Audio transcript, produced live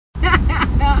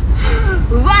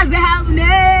is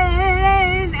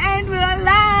happening, and we're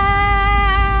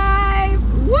alive.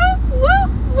 Woo, woo,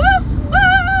 woo,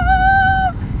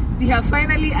 woo. We have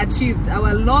finally achieved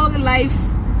our long life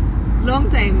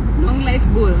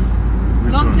goal.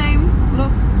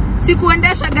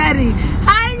 Sikuendesha gari.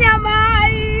 Hi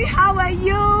Nyamai, how are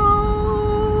you?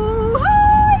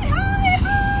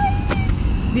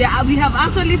 Hi. We have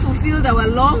actually fulfilled our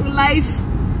long life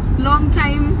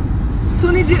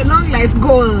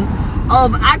goal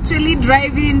of actually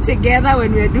driving together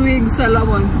when we're doing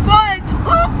Solomon's Porch.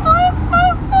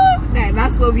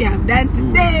 That's what we have done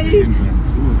today.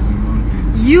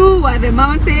 You were the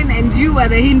mountain and you were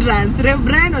the hindrance. Rev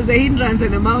Brian was the hindrance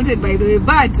and the mountain, by the way.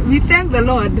 But we thank the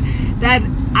Lord that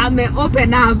I may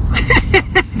open up.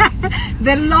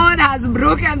 The Lord has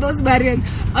broken those barriers.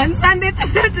 On Sunday,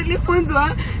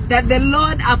 that the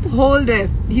Lord upholdeth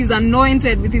his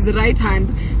anointed with his right hand.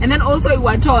 And then also we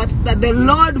were taught that the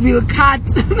Lord will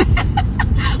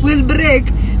will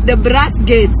break the brass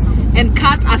gates and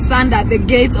cut asunder the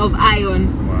gates of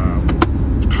iron.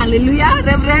 Hallelujah,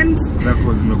 Reverend.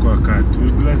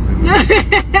 We bless them.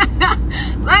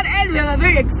 But anyway, we're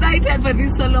very excited for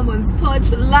this Solomon's Porch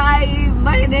live.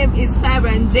 My name is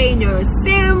Fabian Junior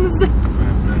Sims.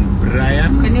 Fabian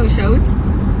Brian. Can you shout?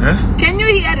 Huh? Can you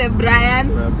hear the Brian?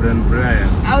 Fabian Brian.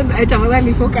 I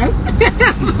totally focus.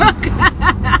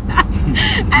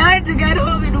 I want to get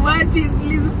home in one piece,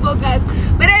 please focus.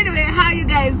 But anyway, how you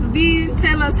guys been?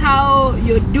 Tell us how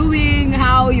you're doing,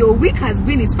 how your week has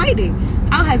been. It's Friday.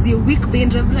 How has your week been,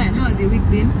 Reverend? How has your week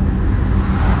been?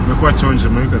 My week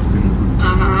has been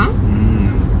good.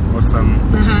 Awesome.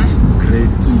 Great.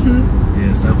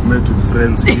 Yes, I've met with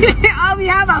friends here. Oh, we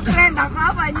have a friend.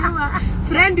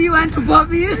 Friend, do you want to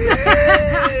pop in?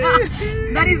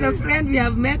 That is a friend we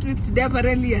have met with today.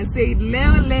 Apparently, I said,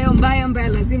 Leo, mbaya,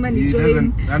 lazima ni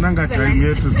join. Ananga time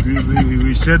here to squeeze.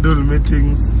 We schedule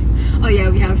meetings. Oh yeah,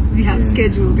 we have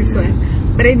scheduled this one.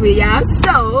 But anyway, yeah.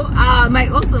 So, my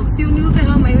awesome. So you knew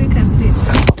how my week has been.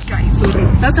 Guys, sorry.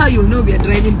 That's how you know we are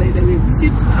driving, by the way.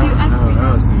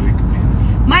 How's the week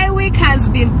been? My week has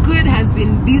been good. Has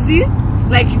been busy.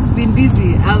 Like it's been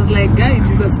busy. I was like, God,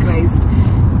 Jesus Christ.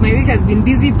 My week has been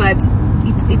busy, but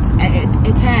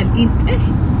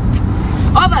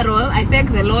overall, I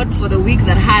thank the Lord for the week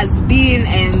that has been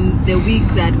and the week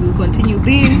that will continue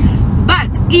being.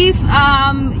 But if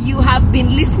you have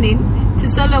been listening to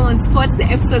Solomon's Porch, the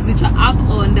episodes which are up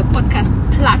on the podcast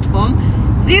platform,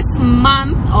 this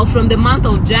month or from the month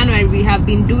of January, we have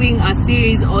been doing a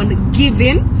series on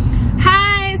giving.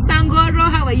 Hi Sangoro,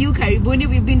 how are you? Karibuni.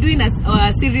 We've been doing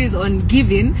a series on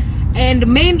giving, and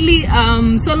mainly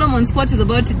Solomon's Porch is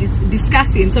about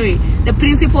discussing the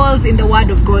principles in the Word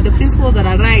of God, the principles that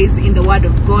arise in the Word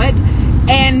of God.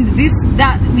 And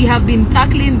that we have been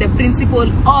tackling the principle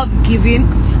of giving.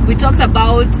 We talked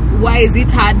about why is it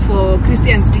hard for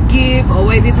Christians to give, or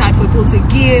why is it hard for people to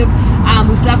give.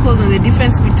 We've tackled on the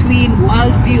difference between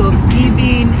worldview of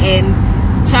giving and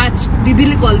church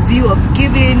biblical view of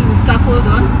giving. We've tackled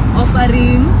on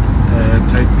offering,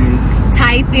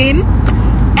 tithing,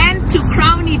 and to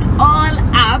crown it all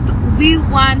up, we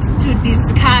want to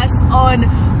discuss on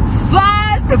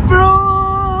first fruits.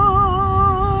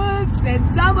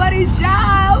 And somebody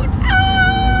shout!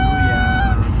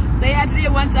 So yeah, today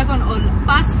we want to talk on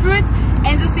fast fruits.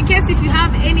 And just in case if you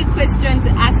have any question to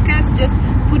ask us, just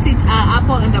put it up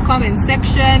in the comment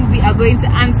section. We are going to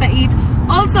answer it.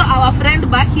 Also, our friend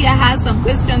back here has some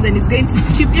questions and is going to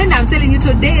chip in. I'm telling you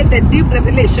today, the deep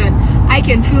revelation. I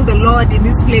can feel the Lord in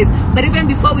this place. But even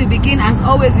before we begin, as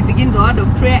always, we begin the word of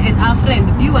prayer. And our friend,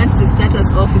 do you want to start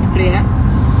us off with prayer?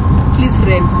 Please,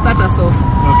 friend, start us off.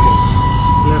 Okay.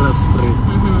 Let us pray.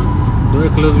 Do I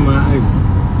close my eyes?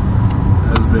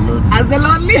 As the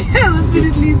Lord leads. The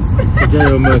Spirit leads.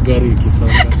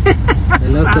 The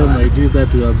last time I did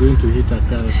that, we are going to hit a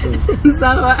car. So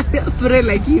pray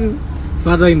like you.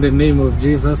 Father, in the name of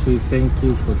Jesus, we thank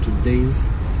you for today's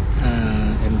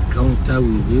encounter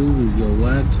with you, with your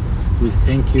word. We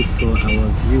thank you for our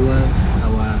viewers,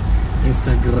 our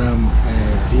Instagram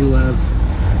viewers.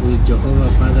 With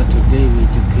Jehovah Father, today we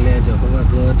declare, Jehovah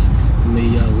God, may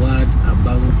your word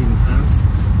abound in us.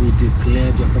 We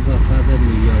declare, Jehovah Father,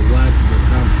 may your word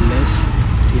become flesh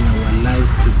in our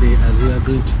lives today, as we are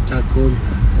going to tackle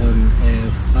on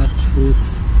first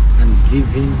fruits and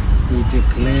giving. We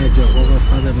declare, Jehovah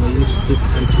Father, may you speak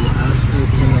unto us, O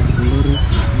King of glory.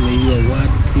 May your word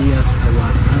pierce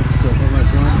our hearts, Jehovah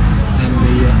God, and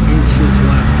may your ancient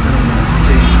word come and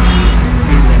change us.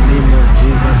 In the name of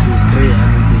Jesus we pray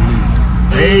and we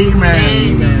believe.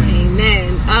 Amen.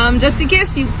 Amen. Just in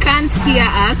case you can't hear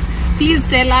us, please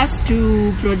tell us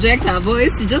to project our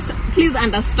voice. Just please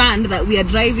understand that we are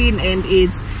driving and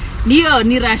it's near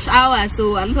rush hour,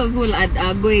 so a lot of people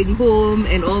are going home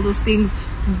and all those things.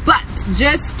 But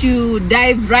just to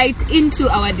dive right into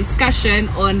our discussion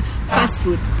on fast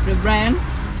food, Brian,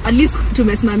 at least to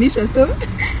mesimamishwa, so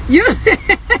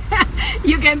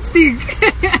you can speak.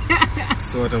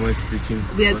 So what am I speaking?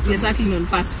 We're talking on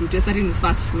fast food. We're starting with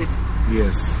fast food.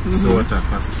 Yes. So what are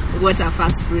fast foods? What are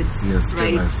fast foods? Yes,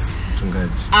 right? tell us.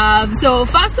 Mchungaji. So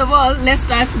first of all, let's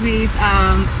start with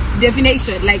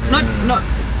definition. Like not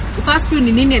fast food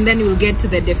in Indian, and then we'll get to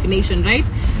the definition, right?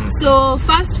 So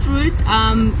fast food,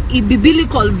 in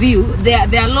biblical view, there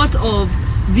are a lot of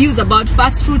views about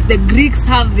fast food. The Greeks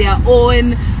have their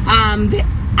own, the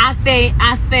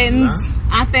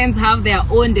Athens have their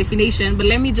own definition, but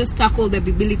let me just tackle the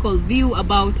biblical view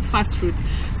about fast food.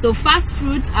 So fast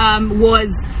food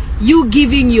was you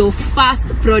giving your fast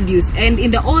produce, and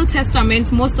in the Old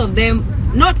Testament, most of them,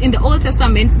 not in the Old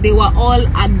Testament, they were all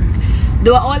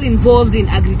involved in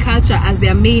agriculture as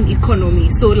their main economy.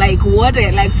 So like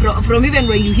from even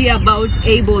when you hear about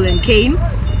Abel and Cain,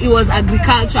 it was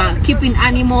agriculture, keeping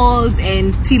animals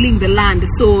and tilling the land.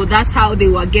 So that's how they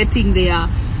were getting their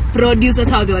produce, that's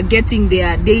how they were getting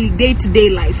their day-to-day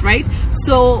life, right?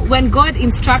 So when God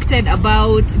instructed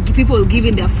about people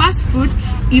giving their fast food,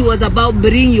 it was about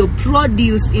bring your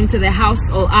produce into the house,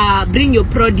 or bring your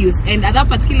produce. And at that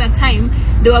particular time,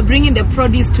 they were bringing the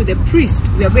produce to the priest.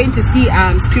 We are going to see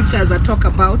scriptures that talk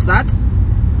about that.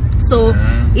 So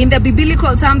in the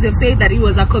biblical terms, they've said that they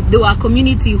were a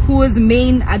community whose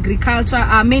main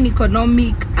main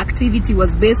economic activity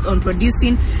was based on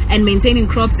producing and maintaining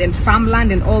crops and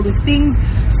farmland and all those things.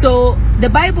 So the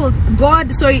Bible,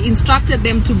 God instructed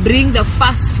them to bring the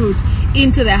fast food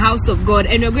into the house of God.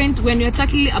 And when we're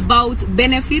talking about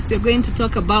benefits, we're going to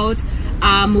talk about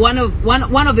one of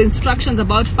the instructions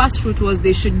about fast food was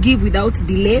they should give without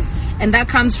delay, and that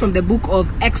comes from the book of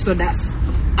Exodus.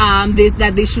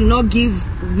 That they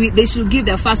should give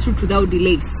their fast food without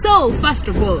delay. So first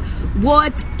of all,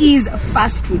 what is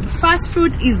fast food? Fast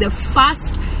food is the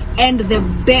first and the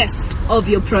best of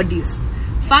your produce.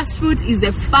 Fast food is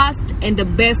the first and the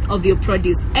best of your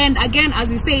produce. And again, as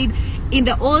we said, in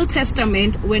the Old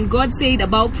Testament, when God said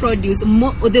about produce,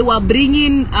 they were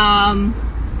bringing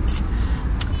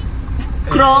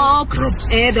crops.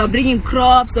 They were bringing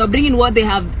crops, they were bringing what they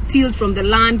have tilled from the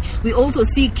land. We also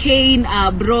see Cain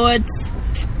brought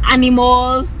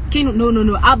animal.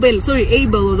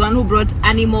 Abel was one who brought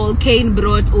animal. Cain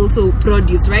brought also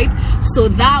produce, right? So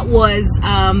that was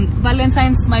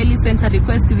Valentine Smiley sent a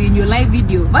request to be in your live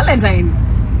video. Valentine,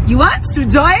 you want to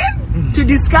join to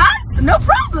discuss? No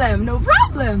problem.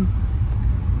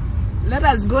 Let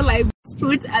us go live.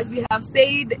 Fruit, as we have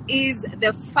said, is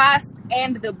the first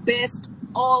and the best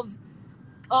of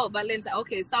Valentine.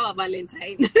 Okay, sour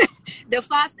Valentine. The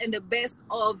first and the best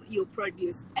of your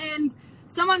produce. And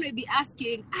someone may be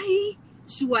asking,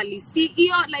 surely see,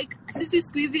 like Sisi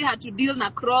Squeezy had to deal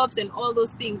with crops and all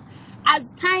those things.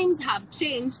 As times have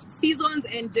changed, seasons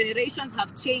and generations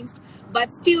have changed,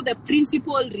 but still the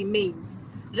principle remains.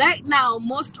 Right now,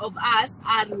 most of us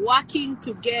are working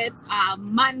to get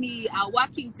money, are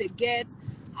working to get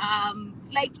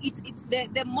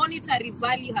the monetary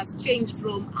value has changed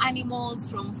from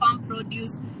animals, from farm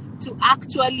produce, to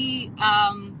actually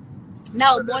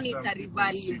now monetary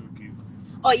value.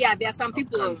 Oh yeah, there are some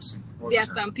people.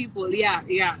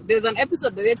 Yeah. There's an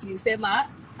episode that you said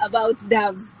about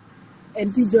doves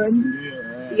and pigeons.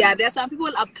 Yeah, there are some people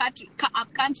up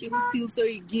country who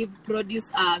still give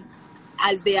produce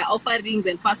as their offerings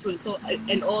and fast food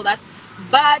and all that.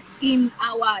 But in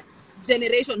our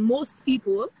generation, most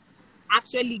people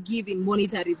actually give in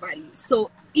monetary value.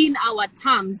 So in our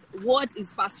terms, what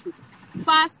is fast food?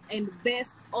 First and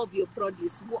best of your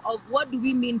produce. What do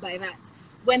we mean by that?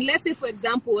 When, let's say, for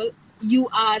example, you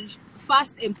are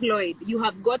first employed, you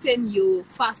have gotten your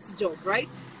first job, right?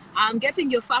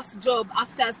 Getting your first job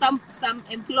after some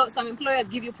employers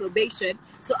give you probation.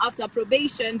 So after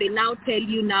probation, they now tell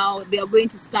you now they are going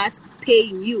to start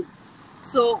paying you.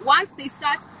 So once they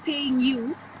start paying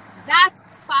you, that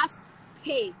first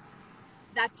pay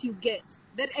that you get,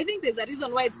 that I think there's a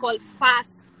reason why it's called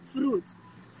fast fruit.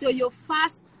 So your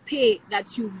first pay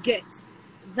that you get,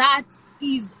 that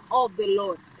is of the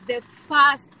Lord. The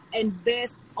first and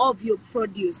best of your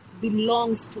produce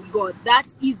belongs to God. That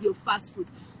is your first fruit.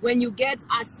 When you get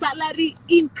a salary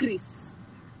increase,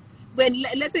 when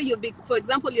let's say for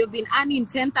example, you've been earning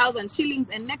 10,000 shillings,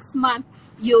 and next month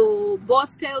your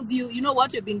boss tells you, you know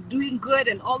what, you've been doing good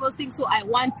and all those things, so I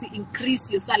want to increase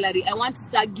your salary. I want to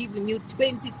start giving you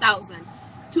 20,000.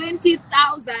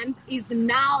 20,000 is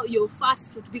now your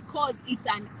first fruit because it's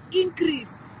an increase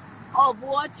of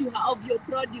what you have, of your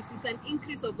produce. It's an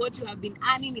increase of what you have been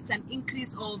earning. It's an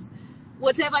increase of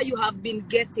whatever you have been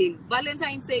getting.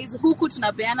 Valentine says, huku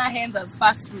tunapeana hands as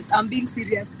first fruits. I'm being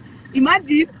serious.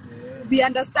 Imagine, we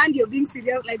understand you're being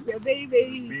serious. Like, we're very,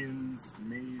 very... Beans,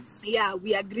 maize. Yeah,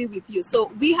 we agree with you.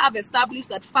 So we have established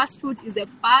that first fruit is the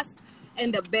first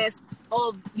and the best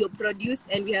of your produce.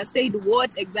 And we have said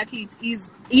what exactly it is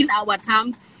in our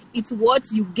terms. It's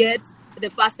what you get the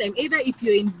first time. Either if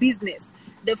you're in business,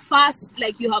 the first,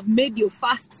 like you have made your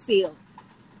first sale,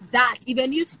 that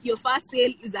even if your first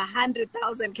sale is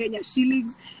 100,000 Kenya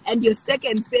shillings and your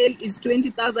second sale is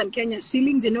 20,000 Kenya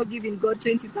shillings, you're not giving God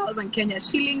 20,000 Kenya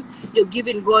shillings, you're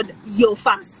giving God your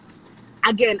first.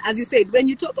 Again, as you said, when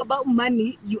you talk about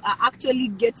money, you are actually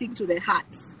getting to the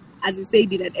hearts, as you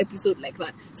said in an episode like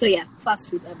that. So yeah,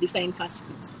 fast food, I've defined fast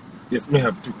food. Yes, may I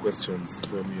have 2 questions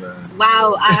from your...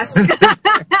 Wow, ask.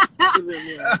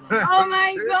 Oh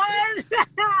my God.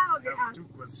 I have 2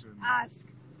 questions. Ask.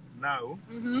 Now,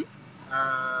 Mm-hmm.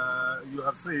 You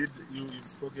have said, you've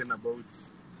spoken about...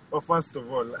 Oh, first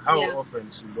of all, how often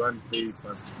should one pay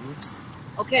first fruits?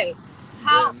 Okay.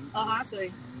 How? Then-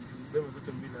 Sorry.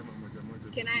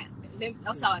 Can I?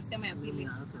 Sawa, sema ya pili.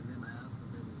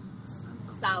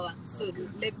 Sawa. So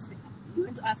let's see. You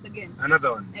want to ask again?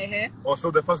 Another one. Uh-huh.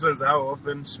 Also, the first one is how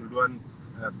often should one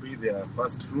pay their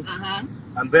first fruits? Uh-huh.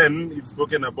 And then you've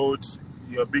spoken about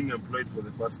you're being employed for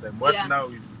the first time. What Yeah. now?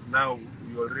 Now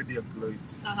you're already employed.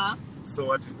 Uh-huh. So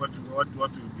what will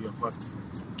be your first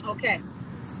fruit? Okay.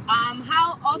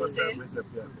 How often?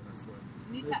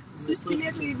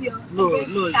 Sushikilia tu hivyo. No, Okay,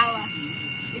 no, sawa.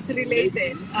 It's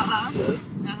related. Uh-huh. Yes.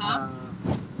 Uh-huh.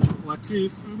 What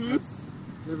if, Mhm. as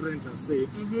Reverend has said,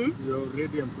 Mhm. you're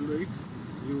already employed,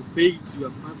 you paid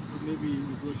your first fruit, maybe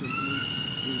you got employed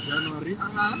in January,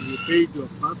 Uh-huh. you paid your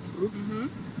first fruit, Mhm.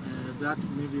 that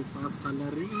maybe first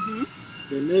salary. Mhm.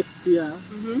 The next year,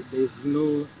 Mhm. there's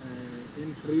no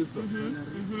increase of salary.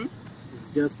 Mhm. It's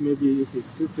just maybe if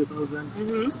it's 50,000,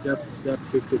 Mhm. it's just that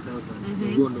 50,000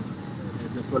 Mhm. the one of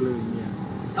the following year.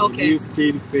 Okay. You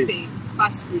still pay. Pay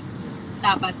fast food.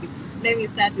 Sawa basi. Let me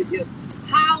start with you.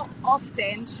 How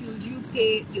often should you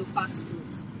pay your fast food?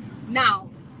 Now,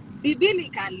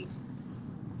 biblically,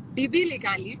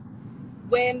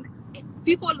 when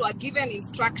people were given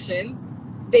instructions,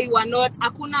 they were not,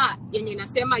 hakuna yenye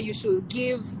nasema you should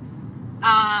give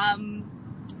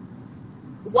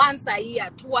once a year,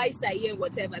 twice a year,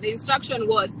 whatever. The instruction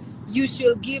was you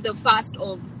should give the first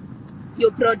of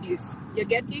your produce. You're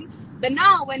getting? But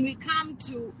now when we come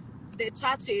to the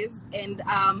churches and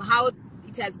how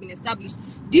it has been established,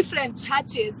 different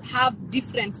churches have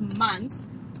different months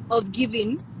of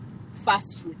giving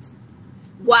fast food.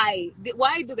 Why?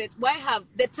 Why do that? Why have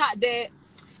the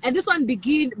and this one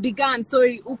began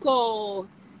uko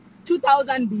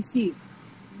 2000 BC.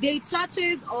 The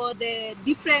churches or the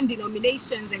different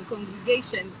denominations and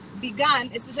congregations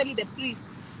began, especially the priests,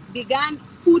 began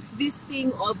put this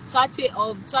thing of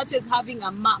churches having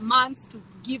a month to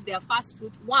give their first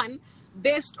fruits, one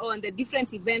based on the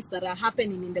different events that are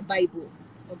happening in the Bible.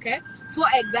 Okay, for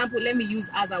example, let me use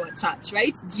as our church,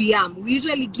 right? GM. We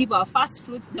usually give our first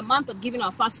fruits. The month of giving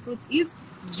our first fruits is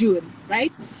June,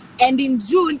 right? And in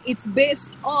June, it's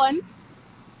based on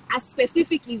a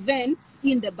specific event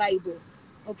in the Bible.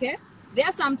 Okay, there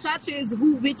are some churches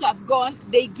which have gone,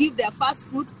 they give their first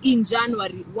fruit in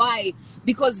January. Why?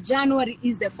 Because January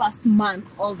is the first month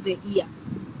of the year.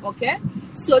 Okay,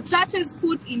 so churches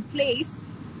put in place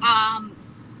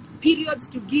periods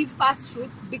to give first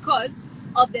fruits because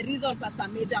of the reason Pastor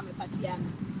Major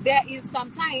amepatiana. There is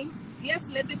some time, yes,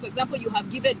 let's say for example you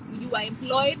are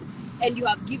employed and you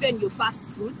have given your first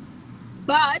fruit,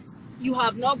 but you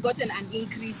have not gotten an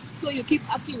increase. So you keep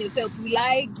asking yourself, will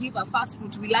I give a fast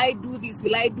fruit? Will I do this?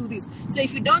 Will I do this? So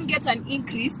if you don't get an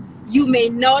increase, you may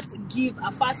not give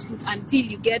a fast fruit until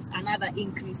you get another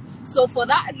increase. So for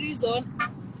that reason,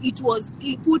 it was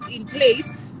put in place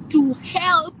to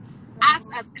help us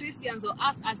as Christians or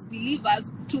us as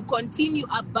believers to continue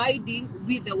abiding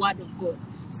with the Word of God.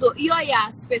 So your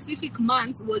specific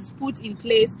months was put in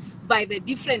place by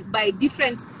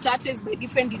different churches, by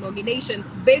different denominations,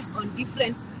 based on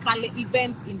different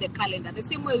events in the calendar. The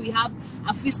same way we have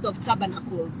a Feast of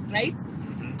Tabernacles, right?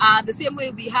 The same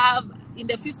way we have in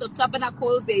the Feast of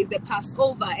Tabernacles, there is the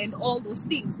Passover and all those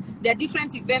things. There are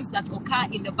different events that occur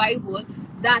in the Bible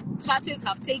that churches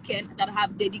have taken, that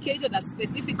have dedicated a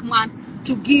specific month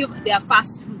to give their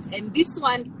first fruit. And this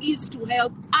one is to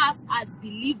help us as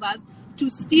believers to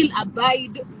still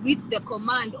abide with the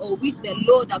command or with the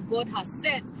law that God has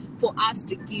set for us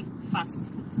to give first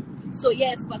fruits. So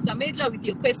yes, Pastor Major, with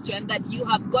your question that you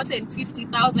have gotten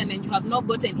 50,000 and you have not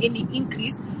gotten any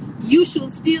increase, you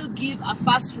should still give a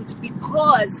first fruit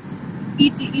because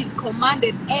it is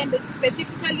commanded, and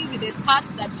specifically with the church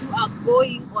that you are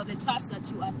going, or the church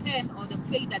that you attend, or the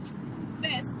faith that you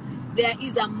profess, there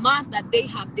is a month that they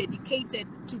have dedicated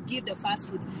to give the first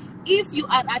fruit. If you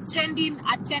are attending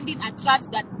a church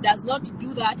that does not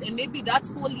do that, and maybe that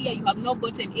whole year you have not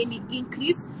gotten any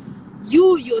increase,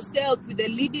 you yourself, with the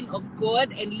leading of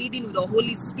God and leading with the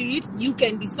Holy Spirit, you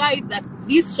can decide that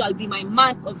this shall be my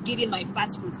month of giving my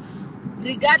first fruit.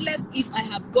 Regardless if I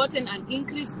have gotten an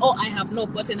increase or I have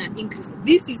not gotten an increase,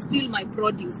 this is still my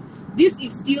produce. This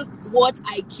is still what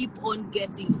I keep on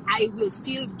getting. I will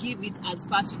still give it as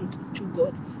first fruit to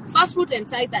God. First fruit and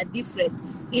tithe are different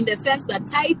in the sense that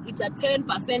tithe is a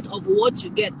 10% of what you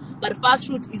get, but first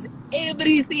fruit is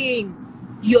everything,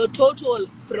 your total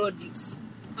produce.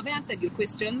 Have I answered your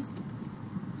questions?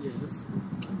 Yes.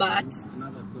 But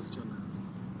Another question has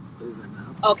risen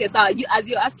up. Okay, so as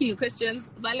you're asking your questions,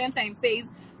 Valentine says,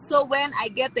 so when I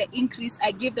get the increase,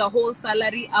 I give the whole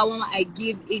salary, or I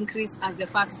give increase as the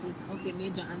first fruit. Okay,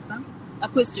 Major, answer. A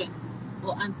question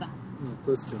or answer? No,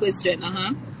 question. Question,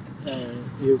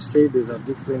 You say there's a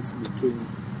difference between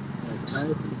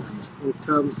tithes and in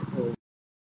terms of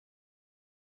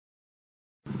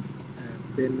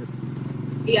benefits.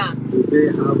 Yeah. Do they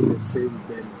have the same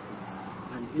benefits?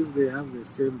 And if they have the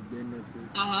same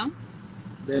benefits,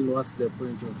 then what's the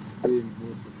point of doing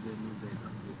both of them if they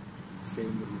have the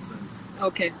same results?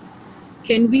 Okay.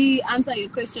 Can we answer your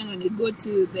question when we go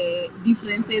to the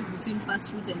differences between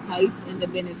first fruit and tithe and the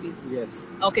benefits? Yes.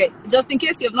 Okay. Just in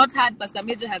case you have not heard, Pastor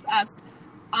Major has asked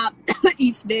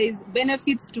if there is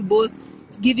benefits to both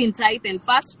giving tithe and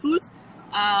first fruit.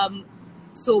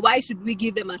 So why should we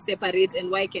give them as separate,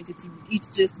 and why can't it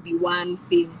just be one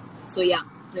thing? So yeah,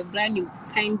 Brian, you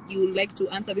like to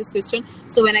answer this question.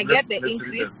 So when I get the increase,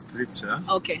 read the scripture.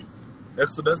 Okay.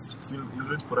 Exodus, you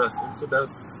read for us.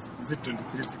 Exodus, is it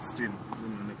 23:16?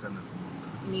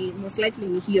 Most likely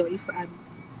in here if I.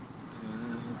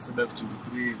 Exodus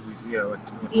 23, we hear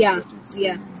what Yeah.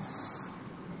 it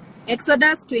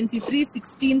Exodus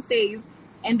 23:16 says,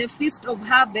 "And the feast of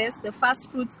harvest, the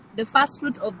first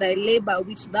fruit of thy labor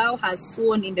which thou hast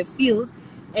sown in the field,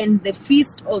 and the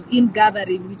feast of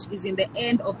ingathering, which is in the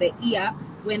end of the year,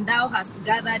 when thou hast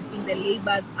gathered in the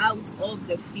labors out of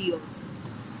the field."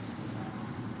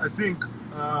 I think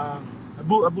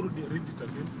Abu read it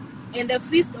again. "And the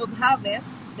feast of harvest,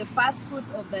 the first fruit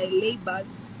of thy labors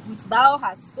which thou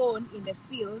hast sown in the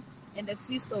field, and the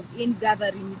feast of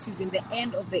ingathering, which is in the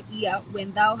end of the year,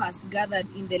 when thou hast gathered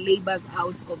in the labors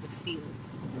out of the field."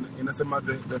 Inasema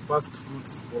the first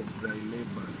fruits of thy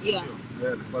labors. Yeah.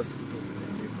 The first fruit of thy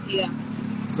labors. Yeah.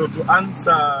 So to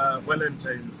answer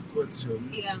Valentine's question,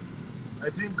 Yeah. I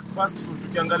think first fruit,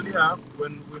 ukiangalia,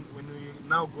 when we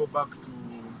now go back to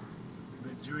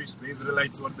the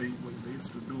Israelites, what they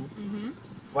used to do,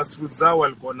 first fruits zao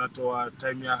walikuwa wanatoa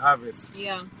time ya harvest.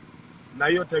 Yeah. Na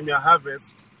hiyo time ya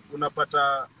harvest,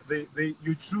 unapata,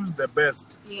 you choose the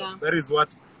best. Yeah. That is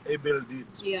what Abel did.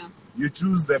 Yeah. You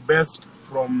choose the best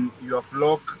from your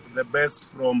flock, the best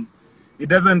from, it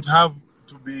doesn't have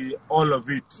to be all of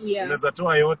it. Yeah. Unaweza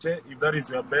toa yote if that is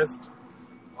your best,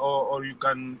 or you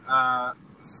can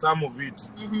some of it.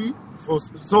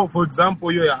 For example,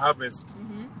 hiyo ya harvest,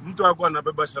 mtu wako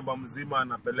anabeba shamba mzima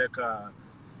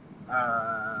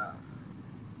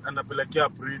anapelekea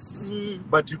priest,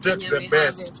 but you take the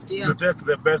best harvest, yeah. You take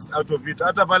the best out of it.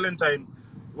 Hata Valentine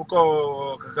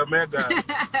huko Kakamega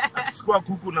akichukua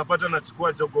kuku unapata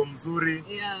nachukua jogo mzuri,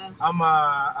 yeah.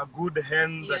 Ama a good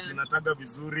hen, yeah. That inataga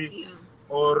vizuri, yeah.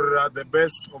 Or the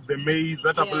best of the maize,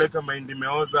 hata peleka mahindi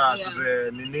meoza, yeah. To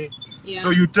the nini, yeah.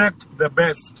 So you take the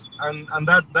best, and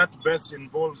that best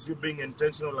involves you being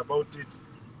intentional about it,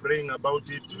 praying about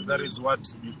it. That is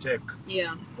what you take,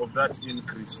 yeah. Of that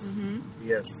increase.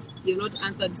 Yes. You're not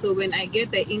answered. So when I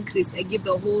get the increase, I give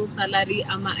the whole salary,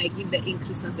 ama I give the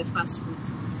increase as a first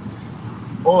fruit?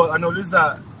 Oh,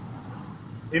 anauliza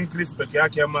increase peke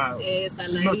yake ama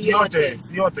salary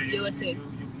yote.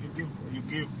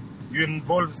 You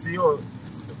involve CO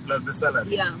plus the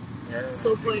salary. Yeah.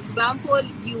 So for example,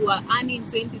 you are earning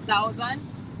 20,000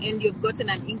 and you've gotten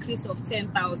an increase of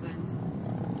 10,000.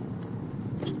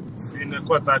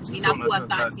 Inakuwa 30. Inakuwa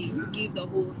 30. You give the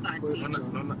whole 30.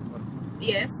 No.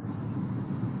 Yes.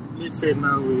 Let's say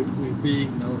now we're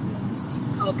being organized.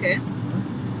 Okay.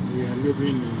 We are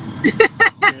living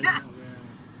in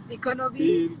economy.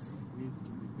 Bills needs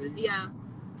to be paid. Yeah.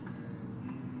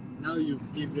 Now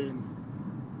you've given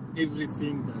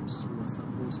everything that you were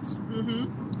supposed to.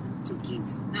 to give.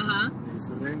 There's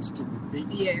rent to be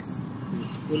paid. Yes.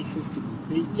 There's school fees to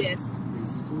be paid. Yes.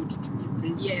 There's food to be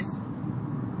paid. Yes.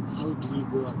 How do you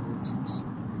go about it?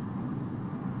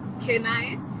 Can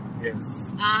I?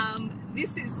 Yes.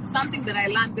 This is something that I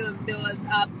learned. There was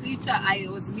a preacher I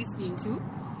was listening to,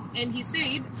 and he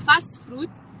said, first fruit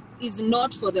is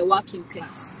not for the working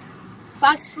class.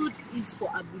 First fruit is for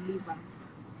a believer.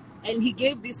 And he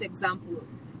gave this example.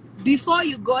 Before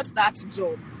you got that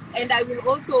job, and I will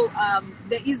also,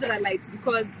 the Israelites,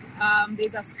 because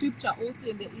there's a scripture also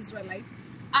in the Israelites.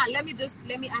 Let me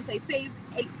answer. It says,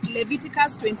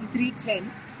 Leviticus 23:10.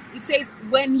 It says,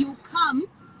 when you come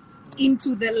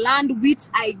into the land which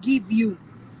I give you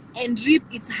and reap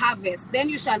its harvest, then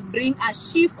you shall bring a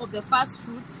sheaf of the first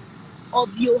fruit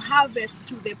of your harvest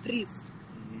to the priest.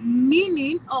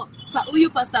 Meaning, huyu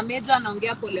Pastor Major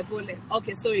anaongea pole pole.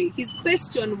 Okay, sorry. His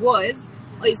question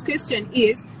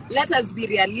is, let us be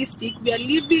realistic. We are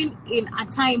living in a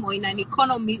time or in an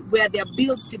economy where there are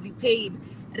bills to be paid.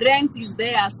 Rent is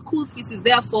there, school fees is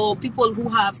there for people who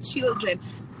have children.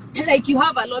 Like, you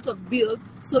have a lot of bills.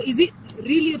 So is it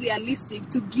really realistic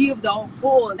to give the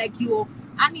whole, like, you're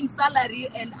earning salary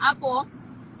and Apple,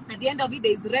 at the end of it,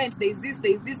 there's rent, there's this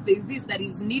that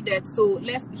is needed. So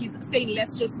he's saying,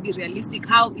 let's just be realistic.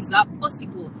 How is that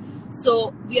possible?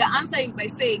 So we are answering by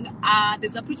saying,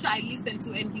 there's a preacher I listened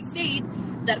to, and he said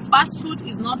that first fruit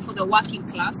is not for the working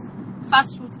class.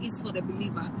 First fruit is for the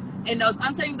believer. And I was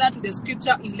answering that with the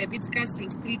scripture in Leviticus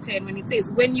 23:10, when it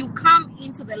says, when you come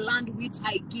into the land which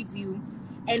I give you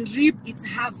and reap its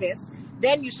harvest,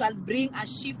 then you shall bring a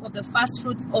sheaf of the first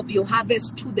fruits of your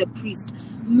harvest to the priest.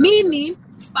 Meaning,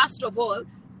 first of all,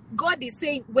 God is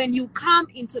saying, when you come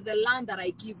into the land that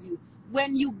I give you,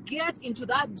 when you get into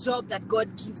that job that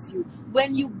God gives you,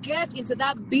 when you get into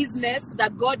that business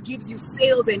that God gives you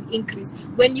sales and increase,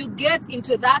 when you get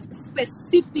into that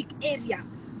specific area,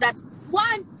 that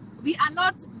one, we are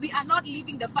not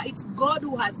living the fight. It's God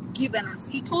who has given us.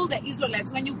 He told the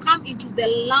Israelites, when you come into the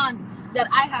land that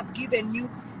I have given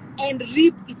you and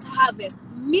reap its harvest,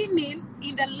 meaning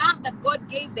in the land that God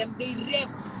gave them, they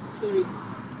reaped. Sorry.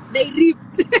 They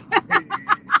reaped.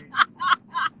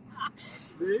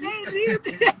 They reaped.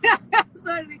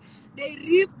 Sorry. They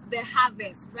reaped the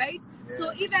harvest, right? Yes.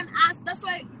 So even us, that's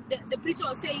why the preacher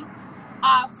was saying,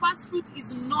 first fruit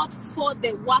is not for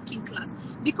the working class.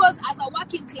 Because as a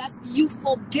working class, you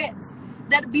forget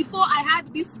that before I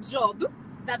had this job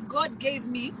that God gave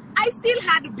me, I still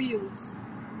had bills.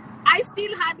 I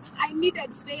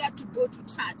needed fare to go to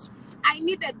church. I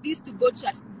needed this to go to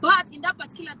church. But in that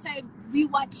particular time, we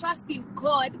were trusting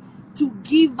God to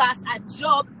give us a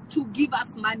job, to give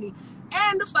us money.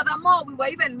 And furthermore, we were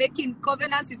even making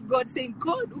covenants with God, saying,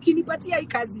 God, ukinipatia hii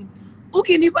kazi,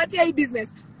 ukinipatia hii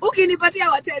business,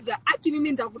 ukinipatia wateja, aki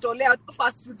mimi nitakutolea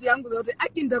first fruit yangu zote,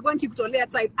 aki nitakuwa nikikutolea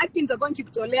tithe, aki nitakuwa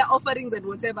nikikutolea offerings and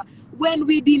whatever. When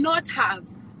we did not have,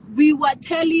 we were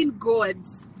telling God,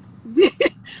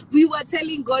 we were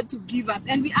telling God to give us,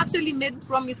 and we actually made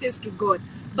promises to God.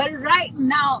 But right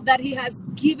now that He has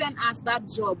given us that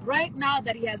job, right now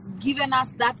that He has given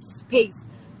us that space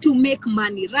to make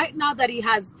money, right now that He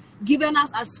has given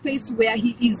us a space where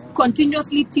He is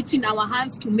continuously teaching our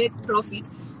hands to make profit,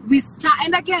 we start.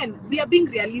 And again, we are being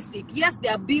realistic. Yes,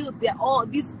 there are bills, there are all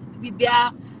these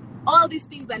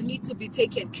things that need to be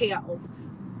taken care of,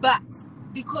 but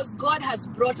because God has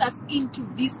brought us into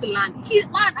this land, He's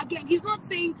not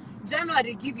saying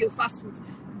January give your first fruit,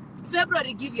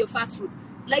 February give your first fruit,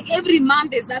 like every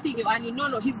month there's nothing you earn.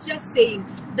 No, He's just saying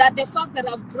that the fact that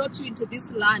I've brought you into this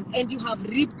land and you have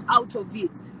reaped out of it,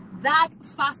 that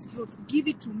first fruit, give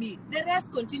it to me. The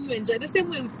rest continue enjoy. The same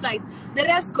way with tithe, the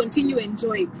rest continue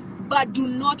enjoy. But do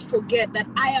not forget that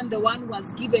I am the one who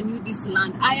has given you this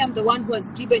land. I am the one who has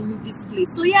given you this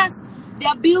place. So yes, there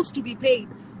are bills to be paid.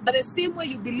 But the same way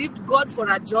you believed God for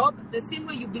a job, the same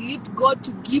way you believed God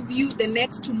to give you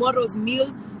tomorrow's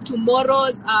meal,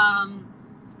 tomorrow's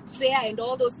fare and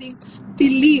all those things,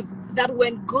 believe that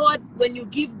when you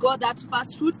give God that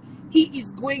first fruit, He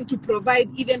is going to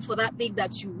provide even for that thing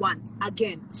that you want.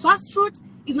 Again, first fruit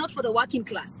is not for the working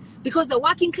class, because the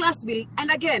working class will,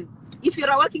 and again, if you're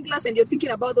a working class and you're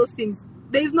thinking about those things,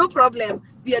 there is no problem.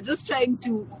 We are just trying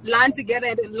to learn together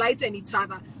and enlighten each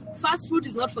other. First fruit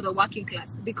is not for the working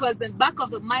class, because the back of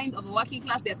the mind of a working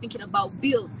class, they're thinking about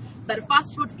bills. But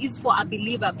first fruit is for a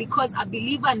believer, because a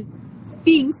believer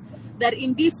thinks that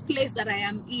in this place that I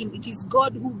am in, it is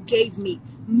God who gave me.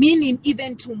 Meaning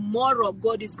even tomorrow,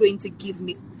 God is going to give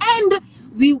me. And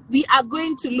we are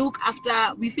going to look,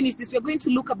 after we finish this, we're going to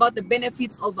look about the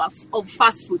benefits of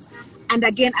fast food. And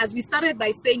again, as we started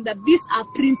by saying that these are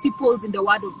principles in the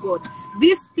Word of God.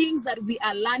 These things that we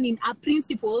are learning are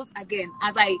principles, again,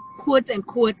 as I quote and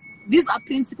quote, these are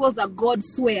principles that God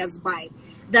swears by.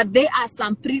 That they are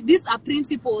these are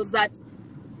principles that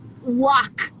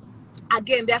work.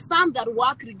 Again, there are some that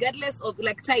work regardless of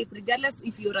type, regardless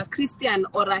if you're a Christian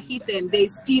or a heathen, they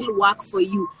still work for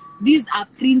you. These are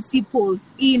principles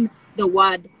in the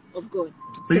Word of God.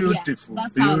 Beautiful. So,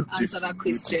 that's beautiful, how I answer that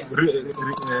question.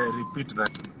 Repeat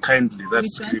that kindly. That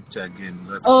Which scripture one? Again.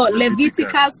 That's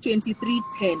Leviticus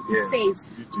 23:10. Yes, it says,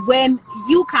 beautiful.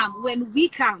 when we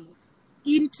come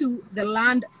into the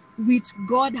land which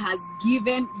God has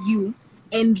given you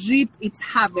and reap its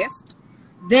harvest,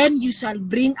 then you shall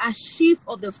bring a sheaf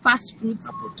of the first fruits.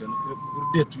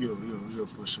 Your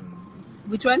portion.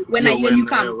 Which one? When you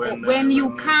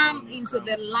come into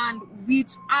the land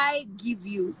which I give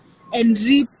you and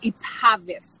reap its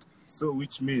harvest. So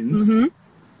which means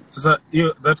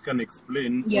that can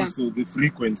explain also the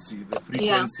frequency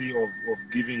of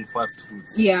giving first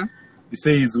fruits. Yeah. It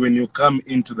says when you come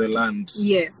into the land.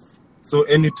 Yes. So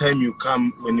anytime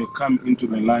when you come into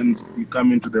the land, you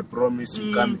come into the promise,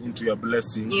 you come into your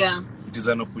blessing. Yeah. It is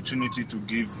an opportunity to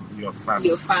give your first.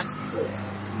 Your first fruit.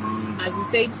 As you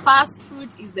said, first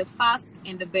fruit is the first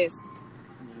and the best.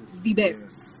 The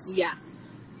best. Yes. Yeah.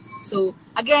 So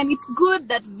again, it's good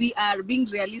that we are being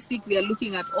realistic. We are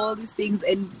looking at all these things,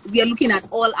 and we are looking at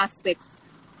all aspects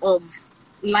of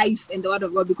life and the Word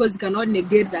of God, because you cannot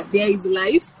negate that there is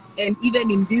life, and even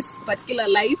in this particular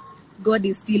life, God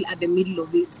is still at the middle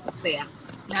of it there.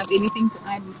 You have anything to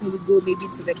add before we go maybe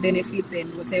to the benefits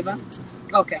and whatever?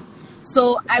 Okay.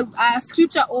 So our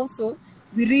scripture also,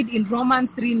 we read in Romans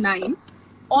 3:9,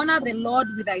 honor the Lord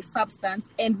with thy substance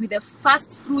and with the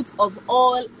first fruits of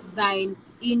all thine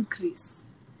increase.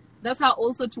 That's how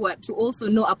also to also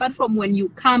know, apart from when you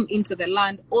come into the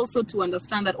land, also to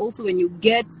understand that also when you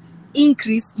get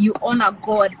increase, you honor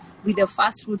God with the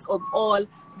first fruits of all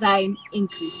thine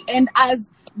increase. And as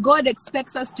God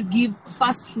expects us to give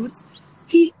first fruits,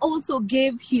 he also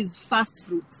gave his first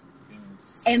fruits.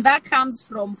 Yes. And that comes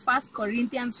from 1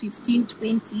 Corinthians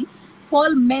 15:20.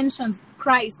 Paul mentions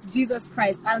Jesus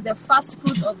Christ, as the first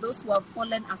fruit of those who have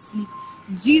fallen asleep.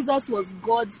 Jesus was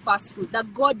God's first fruit,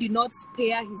 that God did not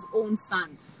spare his own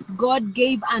son. God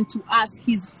gave unto us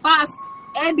his first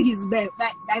and his best.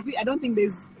 I don't think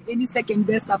there's any second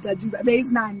best after Jesus. There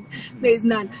is none. There is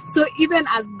none. So even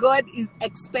as God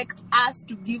expects us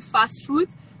to give first fruit,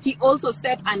 he also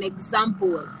set an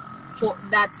example for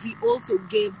that. He also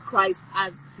gave Christ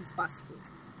as his first fruit.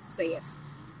 So yes.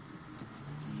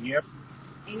 Yep.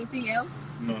 Anything else?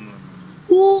 No.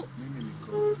 Who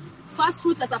first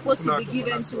fruits are supposed to be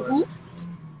given to who?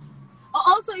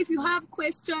 Also, if you have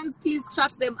questions, please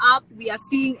chat them up. We are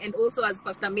seeing, and also as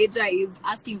Pastor Major is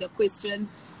asking the questions,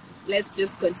 let's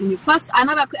just continue. First, I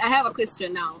have a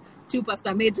question now to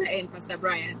Pastor Major and Pastor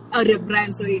Brian.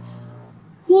 Sorry.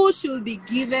 Who should be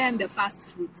given the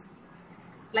first fruit?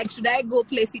 Like, should I go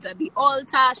place it at the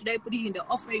altar? Should I put it in the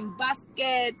offering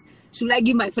basket? Should I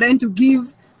give my friend to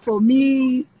give for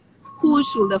me? Who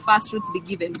should the first fruits be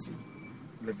given to?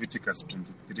 Leviticus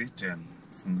 23:10.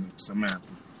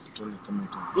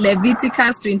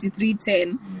 Leviticus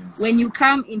 23:10. Yes. When you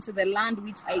come into the land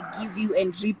which I give you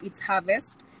and reap its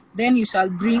harvest, then you shall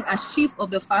bring a sheaf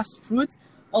of the first fruits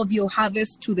of your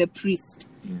harvest to the priest.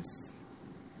 Yes.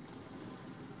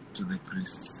 To the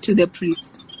priest. To the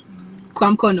priest.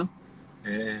 Kwa mkono?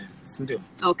 Sindio.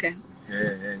 Okay.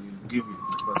 You give it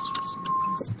the first fruits to the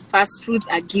priest. First fruits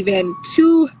are given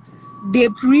to the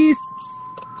priests.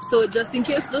 So just in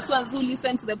case those ones who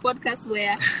listen to the podcast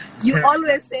where you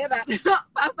always say that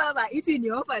pastors are eating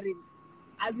your offering,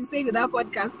 as you say with that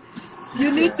podcast,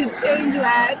 you need to change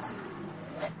that.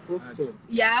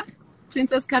 Yeah.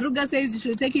 Princess Karuga says you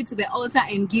should take it to the altar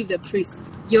and give the priest.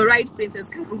 You're right, Princess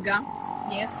Karuga.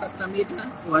 Yes, Pastor Major.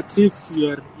 What if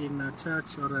you're in a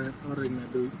church or in a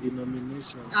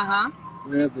denomination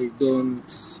where they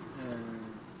don't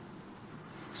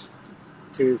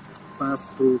take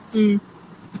first fruits? They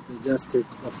just take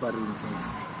offerings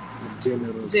as a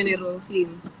general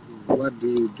thing. What do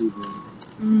you do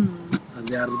then? And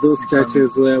there are those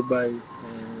churches whereby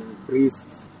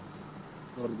priests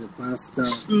or the pastor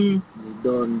they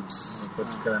don't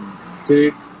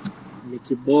take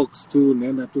nikibox tu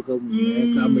naenda tu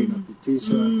kama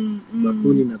inapitishwa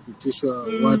bakuni inapitishwa.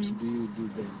 What do you do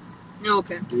then?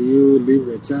 Okay. Do you leave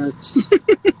the church?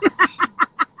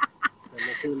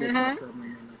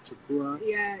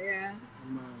 Yeah.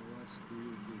 What do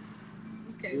you do?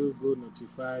 Okay. You go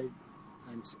notify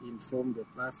and inform the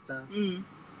pastor. We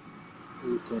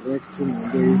correct him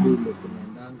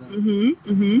and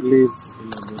please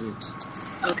elaborate.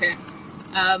 Okay.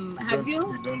 Have you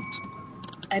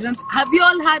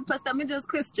all heard Pastor Major's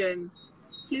question?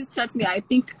 Please chat me. I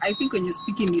think when you're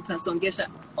speaking it's a songesha.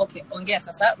 Okay, ongea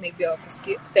sasa, maybe I'll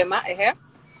sema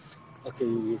Okay,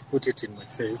 you put it in my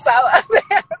face. Sorry.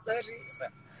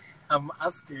 I'm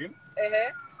asking,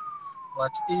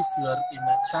 what if you are in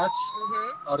a church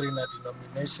or in a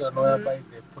denomination whereby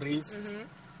the priests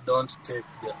don't take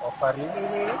the offering?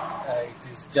 It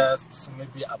is just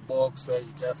maybe a box where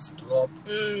you just drop,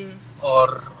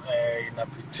 or in a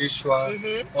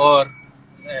petition, or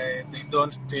they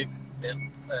don't take the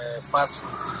first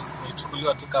fruits.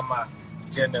 Ichukuliwa tu kama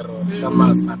general,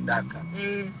 kama sadaka.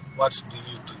 What do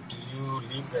you do? Do you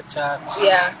leave the church?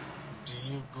 Yeah. Do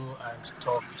you go and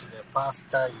talk to the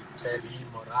pastor? You tell him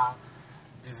or her,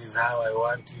 this is how I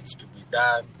want it to be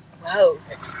done. Wow.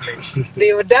 Explain.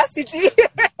 The audacity.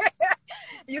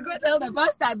 You go tell the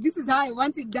pastor, this is how I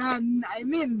want it done. I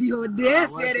mean, the audacity. I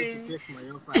want you to take my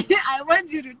offering. I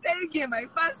want you to take my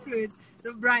first fruit.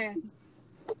 So, Brian,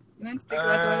 you want to take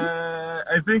what one?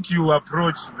 I think you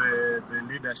approach the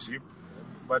leadership,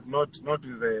 but not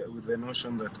with the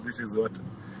notion that this is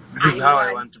how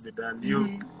I want to be done.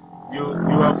 You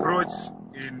approach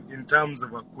in terms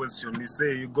of a question. You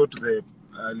say, you go to the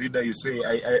leader, you say,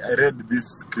 I read this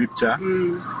scripture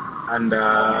and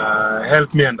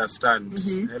help me understand.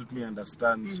 Help me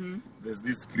understand. There's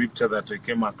this scripture that I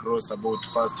came across about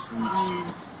first fruits,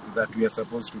 that we are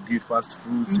supposed to give first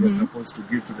fruits, we are supposed to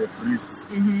give to the priests.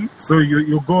 So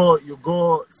you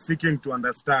go seeking to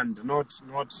understand, not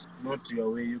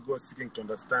your way. You go seeking to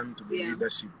understand to the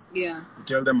leadership. Yeah. You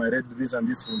tell them, I read this and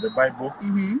this from the Bible.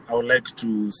 I would like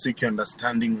to seek your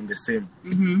understanding on the same.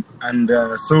 And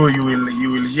so you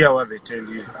will hear what they tell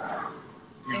you.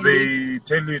 If they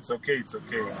tell you it's okay, it's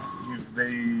okay. If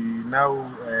they now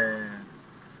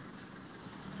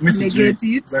negate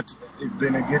it, but if they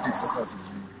negate it, so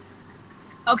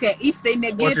okay, if they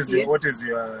negate what is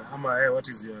your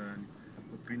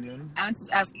opinion? I want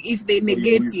to ask, if they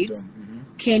negate it,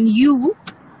 can you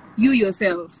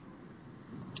yourself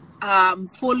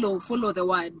follow the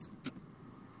word?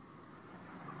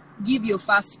 Give your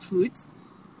first fruit.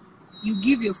 You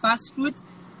give your first fruit,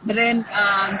 but then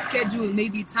schedule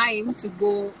maybe time to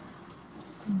go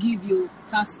give your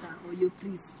pastor or your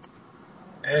priest.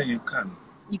 You can.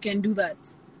 You can do that.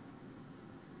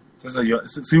 So your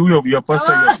pastor, your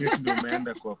priest,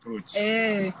 umeenda ku approach.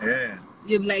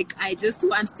 You're like, I just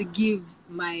want to give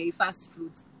my first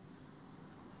fruit.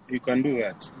 You can do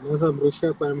that. Unaweza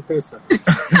mrushia kwa M-Pesa.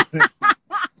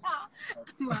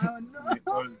 Wow, no. The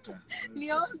altar.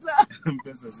 The altar.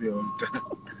 M-Pesa is the altar.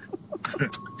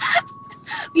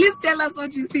 Please tell us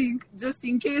what you think, just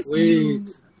in case.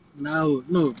 No,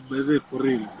 but for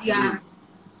real. Yeah.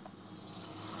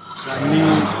 Can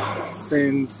you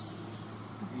send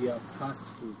your first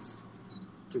fruits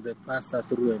to the pastor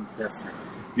through M-Pesa?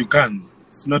 You can.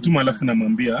 Sinatuma alafu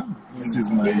namwambia, this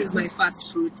is my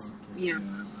first fruit. Yeah.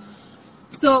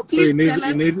 So please tell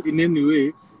us. In any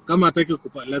way, kama hataki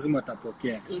kupa lazima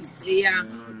atapokea. Yeah.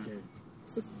 Okay.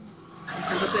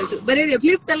 But anyway,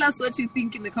 please tell us what you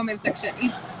think in the comment section.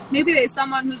 If maybe there's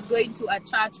someone who's going to a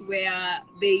church where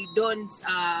they don't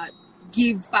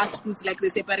give fast fruits, like they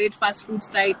separate fast fruit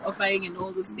type offering and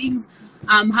all those things,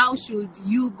 how should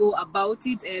you go about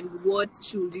it, and what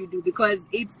should you do? Because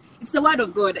it's the word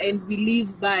of God, and we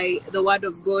live by the word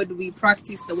of God, we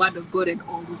practice the word of God and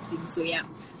all those things. So yeah,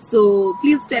 so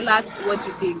please tell us what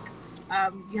you think.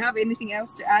 You have anything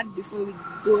else to add before we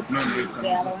go to the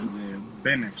other one? The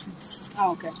benefits.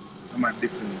 Oh, okay. My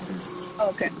differences.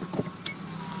 Okay.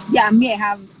 Yeah, me, I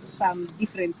have some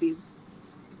differences.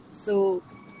 So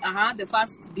the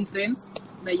first difference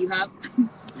that you have.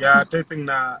 Yeah, typing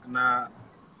na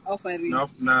offering.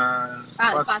 Na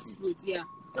fast fruit, yeah.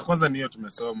 Ya kwanza niyo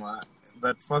tumesoma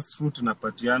that first fruit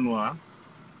inapatianwa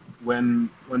when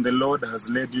the Lord has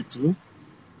led you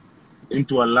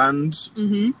into a land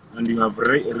and you have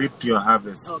reaped your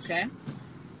harvest. Okay.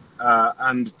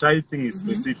 And tithing is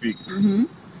specific.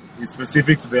 It's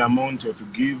specific to the amount you're to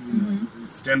give.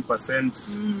 It's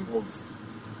 10%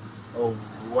 of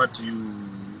what you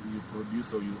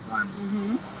produce or you earn.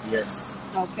 Yes.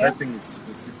 Okay. Tithing is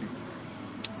specific.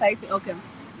 Tithing, okay.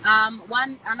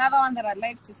 Another one that I'd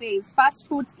like to say is fast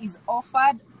fruit is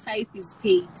offered, tithe is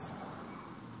paid.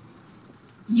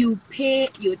 You pay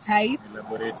your tithe.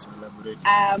 Elaborate.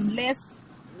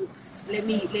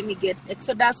 Let me get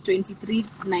Exodus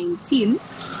 23:19.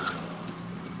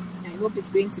 I hope it's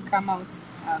going to come out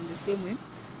the same way.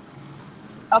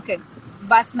 Okay.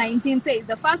 Verse 19 says,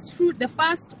 the first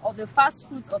of the first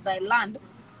fruits of thy land,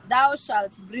 thou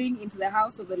shalt bring into the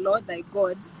house of the Lord thy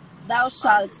God. Thou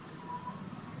shalt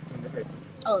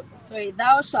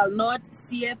thou shalt not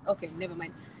seeth. Okay, never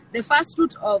mind. The first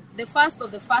of the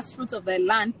first fruits of thy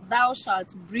land, thou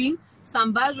shalt bring.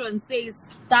 Some version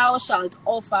says, thou shalt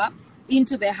offer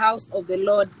into the house of the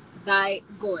Lord thy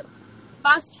God.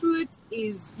 First fruit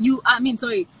is you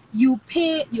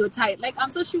pay your tithe. Like, I'm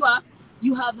so sure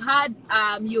you have had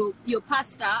your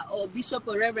pastor or bishop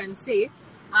or reverend say,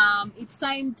 it's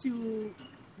time to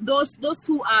those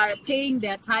who are paying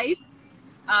their tithe,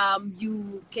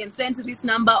 you can send to this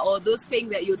number, or those paying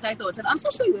that your tithe or whatever. I'm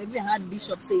so sure you even heard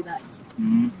bishop say that.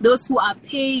 Those who are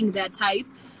paying their tithe,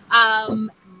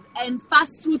 and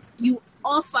first fruits, you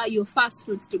offer your first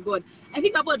fruits to God. I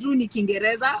think about Runi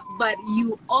Kingereza, but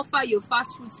you offer your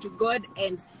first fruits to God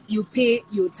and you pay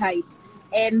your tithe.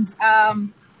 And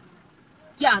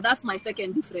that's my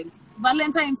second difference.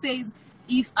 Valentine says,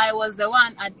 if I was the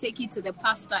one, I'd take it to the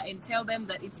pastor and tell them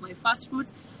that it's my first fruit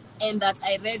and that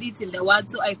I read it in the word,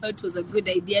 so I thought it was a good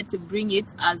idea to bring it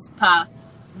as per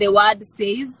the word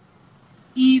says.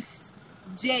 If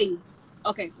J,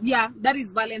 okay, yeah, that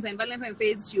is Valentine. Valentine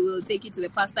says she will take it to the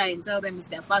pastor and tell them it's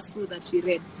their first fruit that she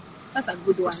read. That's a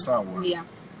good one. Yeah.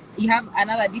 You have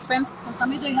another difference? Pastor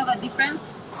Major, you have a difference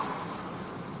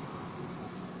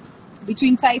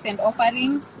between tithe and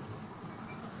offerings?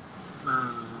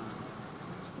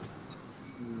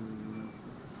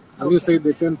 Have you said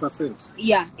the 10%?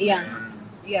 Yeah.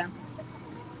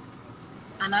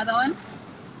 Another one?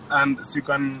 And so you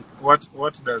can, what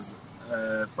does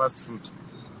first fruit,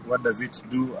 what does it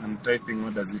do, and tithing,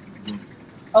 what does it do?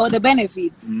 Oh, the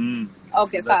benefits.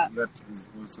 Okay, so that is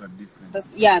also a difference.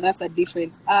 That's a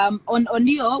difference. On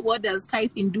Neo, what does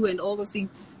tithing do and all those things?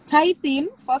 Tithing,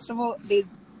 first of all, there's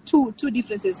two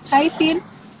differences. Tithing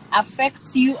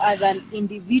affects you as an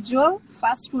individual.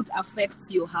 First fruit affects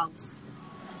your house.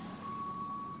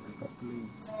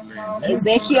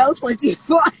 Ezekiel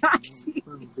 44.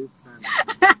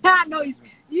 No,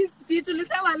 you see, to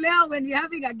listen when we're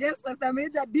having a guest, Pastor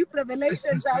Major, deep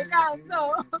revelation shall come.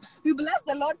 So we bless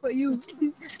the Lord for you.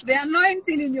 The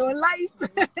anointing in your life.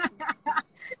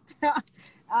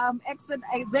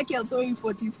 Ezekiel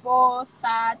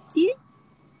 44:30.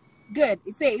 Good.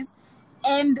 It says,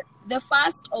 and the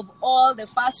first of all, the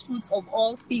first fruits of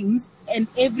all things, and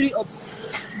every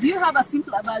do you have a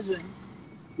simpler version?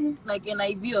 Like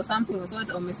NIV or something or sort,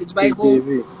 or Message Bible?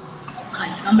 KJV.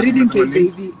 I'm reading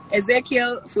KJV.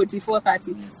 Ezekiel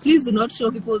 44:30. Please do not show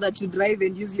people that you drive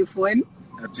and use your phone.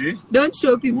 Don't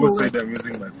show people. Who said I'm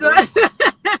using my phone?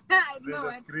 There's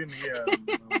a screen here.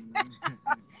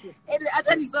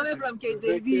 Actually, it's coming from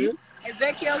KJV.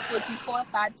 Ezekiel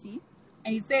 44:30.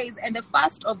 And it says, and the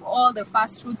first of all, the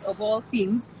first fruits of all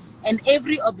things, and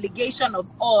every obligation of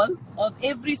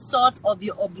every sort of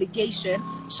your obligation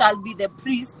shall be the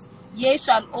priest's, ye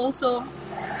shall also,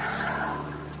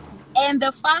 and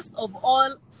the first of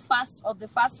the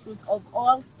first fruits of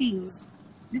all things.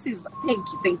 This is,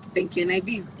 thank you.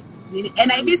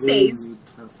 NIV says,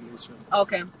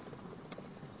 okay.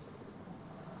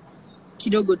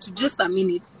 Kidogo, to just a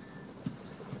minute.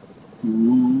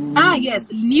 Yes,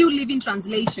 New Living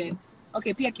Translation.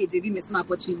 Okay, pia KJV mesema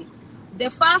hapo chini. The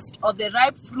first of the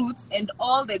ripe fruits and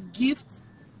all the gifts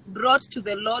brought to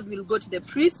the Lord will go to the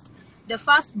priest. The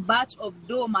first batch of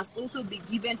dough must also be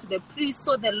given to the priest,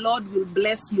 so the Lord will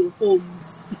bless your homes.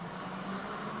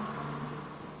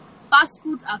 First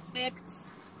fruit affects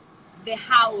the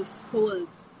household.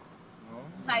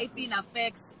 Tithing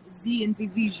affects the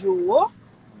individual.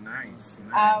 Nice.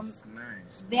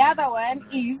 The other one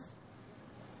is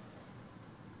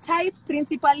tithe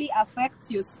principally affects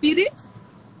your spirit.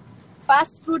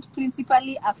 First fruit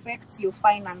principally affects your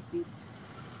finances.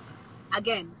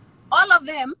 Again, all of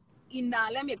them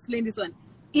let me explain this one.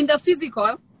 In the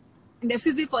physical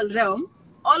realm,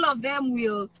 all of them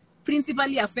will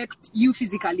principally affect you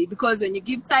physically, because when you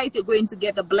give tithe, you're going to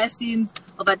get the blessings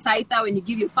of a tither. When you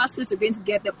give your first fruits, you're going to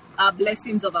get the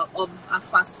blessings of a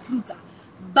first fruiter.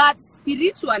 But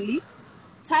spiritually,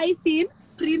 tithing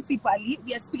principally,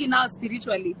 we are speaking now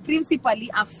spiritually, principally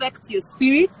affects your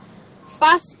spirit.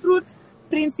 First fruit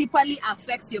principally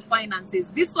affects your finances.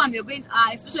 This one we're going to,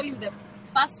 especially with the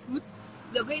first fruit,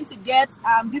 we're going to get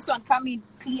this one coming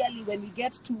clearly when we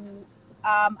get to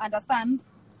understand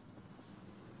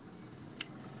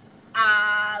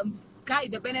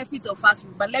the benefits of first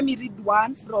fruit. But let me read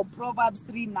one from Proverbs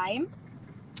 3:9.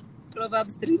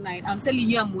 Proverbs 3:9. I'm telling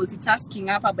you, I'm multitasking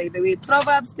up, by the way.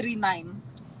 Proverbs 3:9.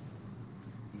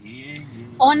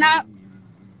 Honor.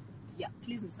 Yeah,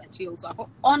 please, Mr. Chill. So,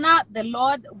 honor the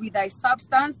Lord with thy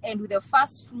substance and with the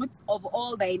first fruits of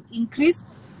all thine increase.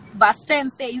 Verse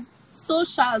 10 says, so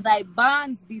shall thy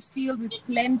barns be filled with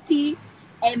plenty,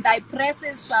 and thy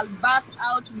presses shall burst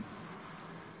out with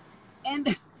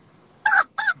and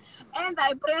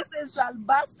thy presses shall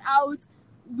burst out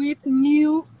with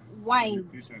new wine.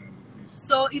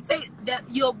 So it says that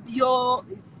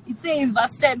it says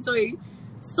verse 10, sorry,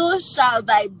 so shall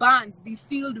thy barns be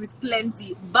filled with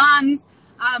plenty. Barns,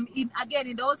 again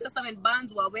in the Old Testament,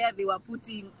 barns were where they were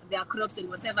putting their crops and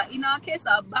whatever. In our case,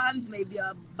 our barns may be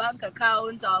a bank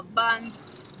account, our barns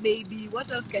maybe,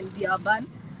 what else can be our barn?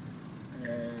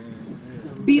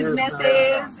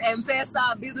 Businesses,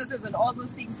 M-Pesa, businesses and all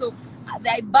those things. So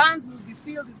thy barns will be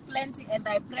filled with plenty, and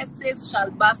thy presses shall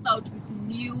burst out with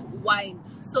new wine.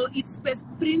 So it's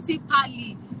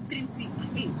principally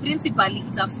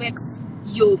it affects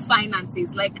your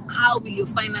finances. Like, how will your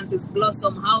finances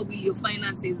blossom? How will your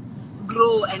finances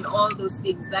grow? And all those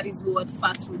things. That is what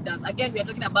fast fruit does. Again, we are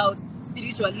talking about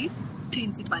spiritually,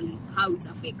 principally how it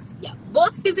affects. Yeah,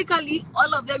 both physically,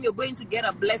 all of them, you're going to get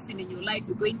a blessing in your life.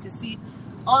 You're going to see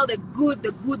all the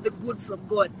good from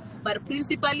God. But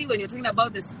principally, when you're talking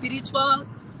about the spiritual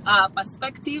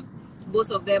perspective,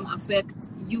 both of them affect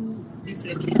you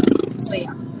differently. So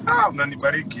yeah.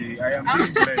 Unanibariki. I am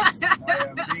being blessed. I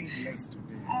am being blessed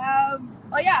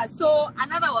today. So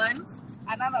another one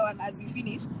as we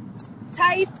finish.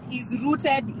 Tithe is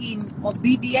rooted in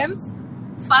obedience.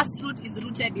 First fruit is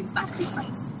rooted in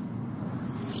sacrifice.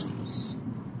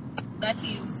 That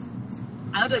is,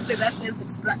 I would say that's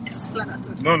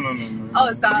self-explanatory. No.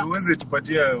 Oh, sorry. Huwezi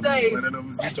tupatia maneno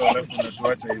mzito alafu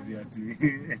unatuacha hivi ati.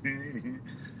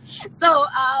 So,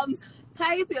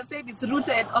 tithe, we have said it's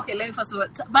rooted. Okay, let me first of all.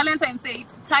 Valentine said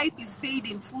tithe is paid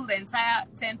in full, the entire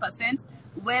 10%.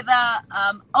 Whether,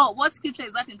 what scripture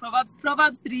is that in Proverbs?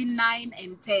 Proverbs 3, 9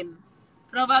 and 10.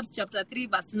 Proverbs chapter 3,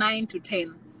 verse 9 to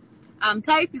 10.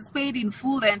 Tithe is paid in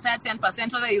full, the entire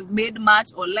 10%, whether you've made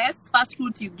much or less. First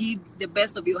fruit, you give the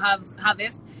best of your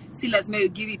harvest. Still as may you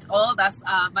give it all. That's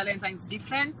Valentine's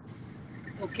different.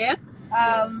 Okay.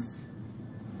 Yes.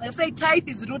 We'll say tithe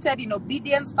is rooted in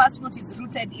obedience. First fruit is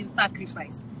rooted in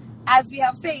sacrifice. As we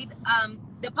have said,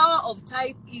 the power of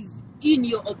tithe is in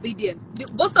your obedience.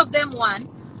 Both of them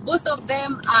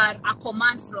are a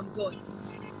command from God.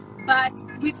 But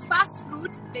with first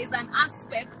fruit, there's an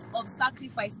aspect of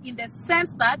sacrifice in the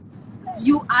sense that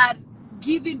you are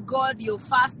giving God your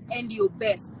first and your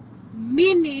best.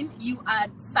 Meaning you are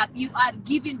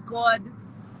giving God,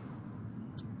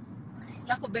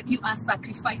 you are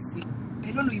sacrificing.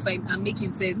 I don't know if I'm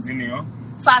making sense.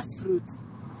 First fruit.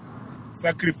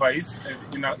 Sacrifice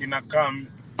in a calm,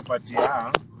 but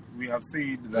we have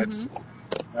said that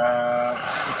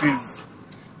it is,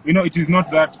 it is not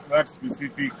that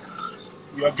specific.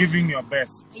 You are giving your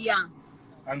best. Yeah.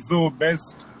 And so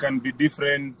best can be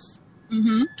different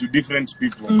to different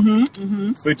people.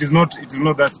 So it is not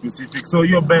that specific. So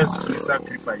your best is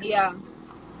sacrifice. Yeah.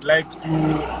 Like to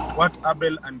what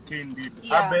Abel and Cain did.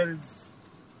 Yeah. Abel's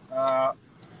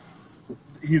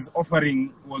his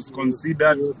offering was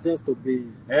considered. He was just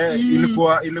obeying.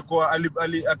 Ilikuwa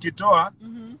akitoa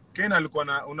Cain alikuwa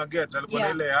na alikuwa na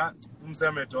ile ya mse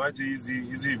ametoaje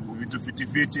hizi vitu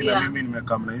fitifiti na mimi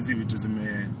nimekam na hizi vitu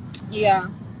zime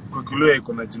kwa kulua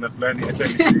iko na jina fulani acha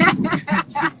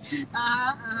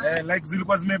like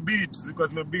zilikuwa zimebeat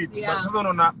but sasa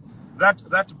unaona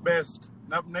that best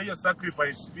na hiyo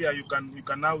sacrifice pia you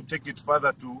can now take it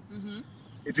further to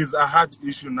it is a heart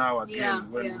issue now again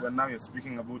when now you're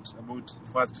speaking about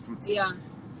first fruits.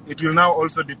 It will now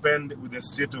also depend with the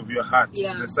state of your heart.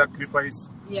 The sacrifice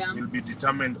will be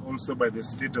determined also by the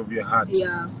state of your heart.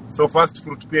 So first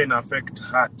fruit pia ina affect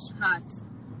heart.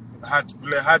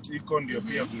 Vile heart iko ndio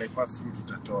pia vile first fruit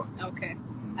utatoa. Okay.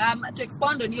 To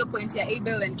expand on your point here,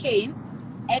 Abel and Cain,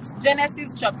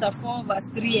 Genesis chapter 4 verse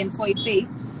 3 and 4, it says,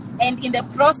 and in the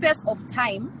process of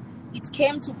time, it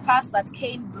came to pass that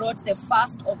Cain brought the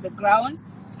first of the ground,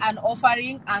 an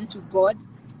offering unto God.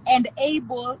 And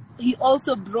Abel, he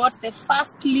also brought the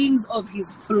firstlings of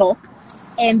his flock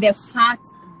and the fat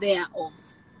thereof.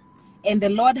 And the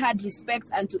Lord had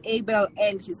respect unto Abel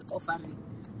and his offering.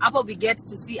 After we get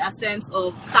to see a sense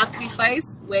of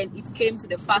sacrifice when it came to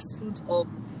the first fruit of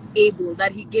Abel,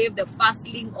 that he gave the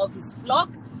firstling of his flock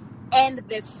and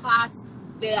the fat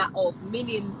thereof,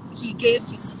 meaning he gave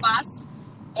his first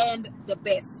and the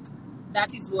best.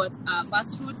 That is what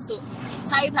first fruit. So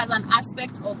tithe has an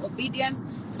aspect of obedience.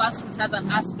 First fruit has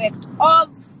an aspect of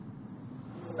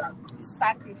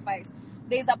sacrifice.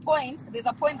 There's a point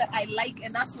that I like,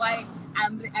 and that's why I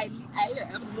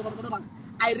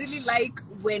really like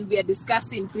when we are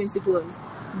discussing principles.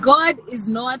 God is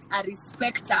not a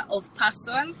respecter of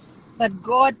persons, but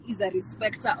God is a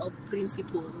respecter of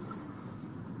principles.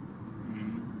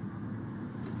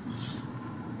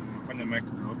 Mic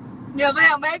drop. Yeah,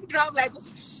 my mic drop like.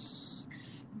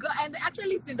 God, and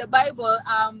actually, it's in the Bible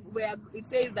where it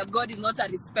says that God is not a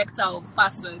respecter of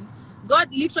persons.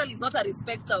 God literally is not a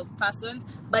respecter of persons,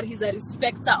 but He's a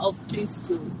respecter of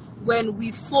principles. When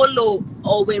we follow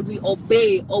or when we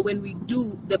obey or when we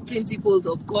do the principles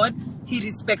of God, He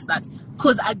respects that.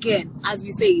 Because again, as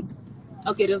we said,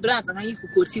 okay, the brands I can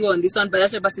quote you on this one, but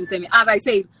as I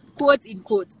said, quote in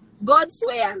quote, God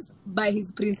swears by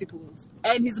His principles,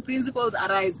 and His principles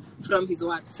arise from His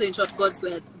word. So in short, God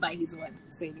swears by His word.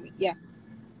 So anyway, yeah.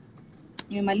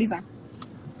 Melissa.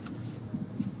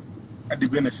 The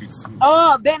benefits.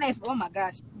 Oh, oh my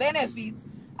gosh, benefits.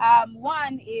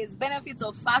 One is benefits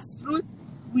of first fruit.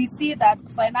 We see that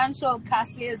financial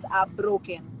curses are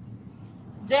broken.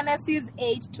 Genesis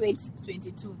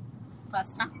 8:20-22.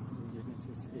 Pastor.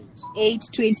 Genesis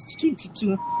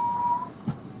 8:20-22.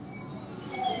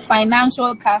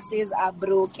 Financial curses are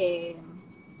broken.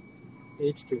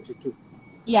 8:22.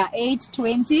 Yeah,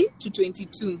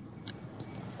 8:20-22.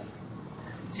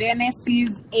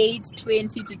 Genesis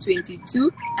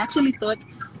 8:20-22. I actually thought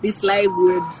this live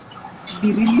would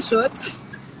be really short.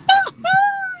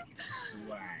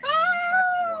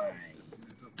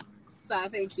 So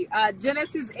thank you.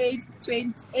 Genesis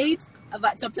 8:28,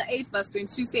 chapter 8, verse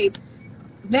 22 says,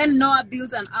 Then Noah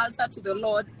built an altar to the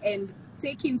Lord, and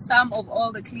taking some of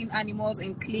all the clean animals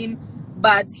and clean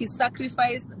birds, he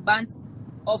sacrificed burnt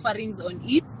offerings on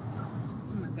it.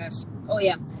 Oh my gosh. Oh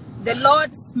yeah. The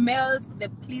Lord smelled the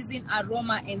pleasing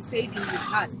aroma and said in his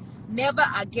heart, Never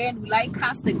again will I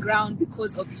curse the ground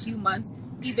because of humans,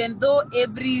 even though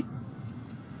every...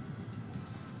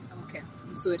 Okay,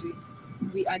 I'm sorry.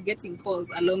 We are getting calls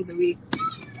along the way.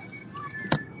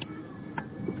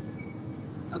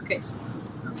 Okay.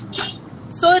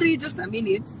 Sorry, just a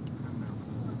minute.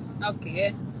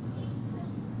 Okay.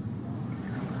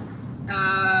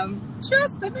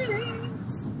 Just a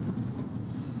minute.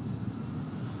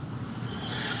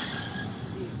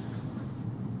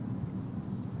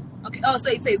 Okay. Oh, so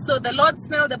it says, so the Lord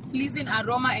smelled the pleasing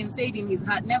aroma and said in his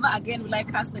heart, Never again will I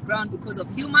curse the ground because of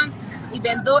humans,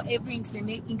 even though every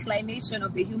inclination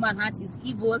of the human heart is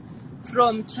evil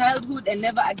from childhood, and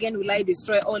never again will I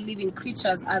destroy all living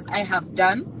creatures as I have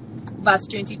done. Verse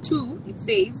 22, it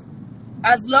says,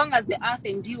 As long as the earth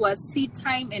endures, seed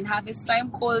time and harvest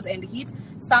time, cold and heat,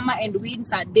 summer and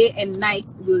winter, day and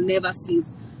night will never cease.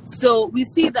 So we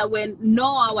see that when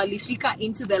Noah walifika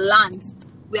into the land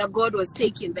where God was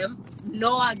taking them,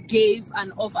 Noah gave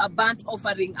a burnt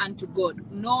offering unto God.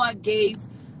 Noah gave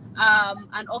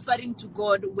an offering to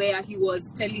God where he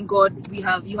was telling God,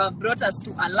 you have brought us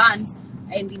to a land,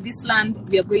 and in this land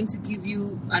we are going to give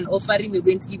you an offering, we're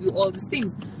going to give you all these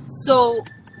things. So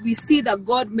we see that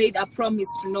God made a promise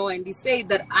to Noah, and he said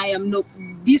that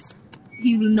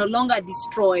he will no longer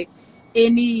destroy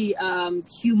any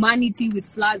humanity with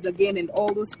floods again and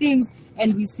all those things.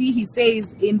 And we see he says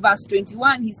in verse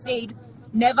 21, he said,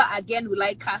 Never again will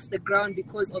I curse the ground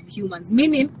because of humans.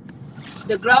 Meaning,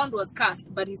 the ground was cursed,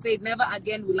 but he said, Never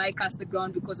again will I curse the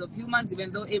ground because of humans,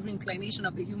 even though every inclination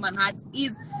of the human heart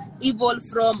is evil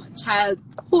from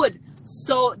childhood.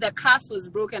 So the curse was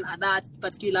broken at that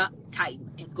particular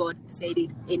time, and God said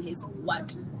it in his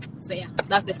word. So yeah,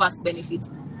 that's the first benefit.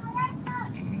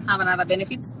 Have another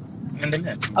benefit? And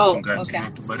then okay.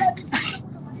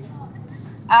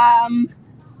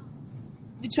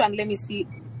 Which one? Let me see.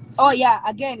 Oh yeah,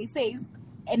 again it says,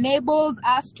 enables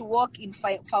us to walk in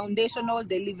foundational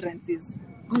deliverances.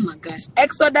 Oh my gosh.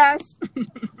 Exodus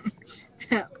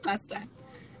Pastor.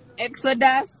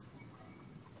 Exodus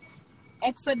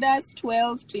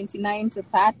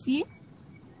 12:29-30.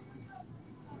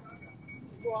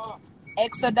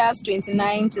 Exodus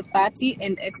 29-30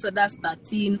 and Exodus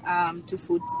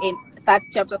 13-14.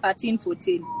 Chapter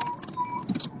 13-14.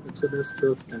 Exodus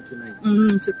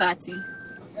 12:29 to 30.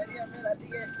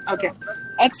 Okay.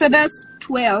 Exodus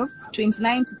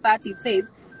 12:29-30, it says,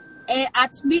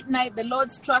 At midnight the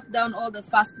Lord struck down all the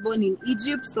firstborn in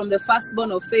Egypt, from the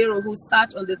firstborn of Pharaoh who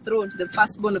sat on the throne to the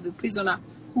firstborn of the prisoner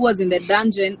who was in the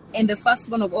dungeon, and the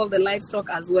firstborn of all the livestock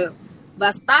as well.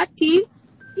 Verse 30,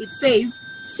 it says,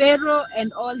 Pharaoh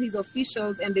and all his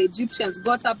officials and the Egyptians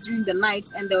got up during the night,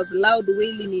 and there was loud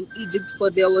wailing in Egypt, for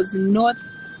there was not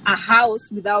a house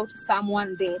without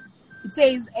someone dead. It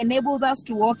says, enables us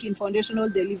to walk in foundational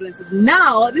deliverances.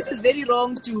 Now, this is very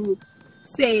wrong to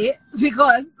say,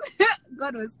 because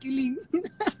God was killing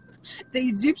the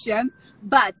Egyptians,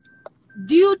 but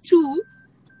due to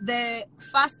the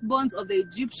firstborns of the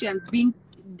Egyptians being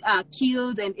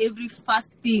killed and every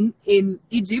first thing in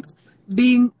Egypt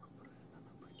being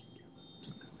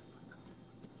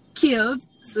killed,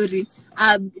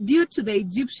 due to the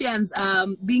Egyptians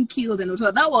being killed and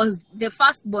whatever, that was the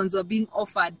firstborns were being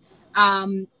offered.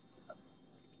 I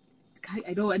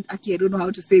don't know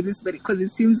how to say this, but because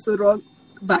it seems so wrong.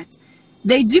 But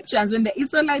the Egyptians, when the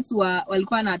Israelites were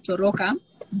walikuwa na toroka,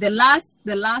 the last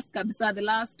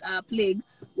plague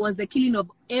was the killing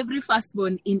of every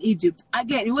firstborn in Egypt.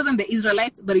 Again, it wasn't the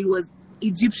Israelites, but it was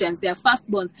Egyptians, their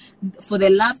firstborns, for the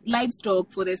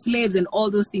livestock, for the slaves, and all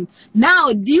those things.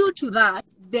 Now, due to that,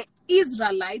 the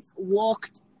Israelites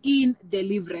walked in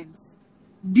deliverance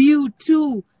due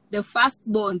to the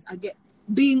firstborns again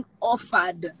being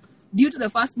offered. Due to the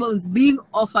firstborns being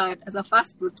offered as a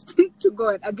first fruit to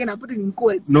God. Again, I put it in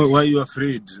quotes. No, why are you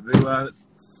afraid?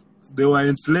 They were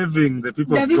enslaving the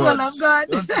people of God.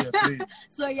 Don't be afraid.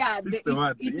 So yeah,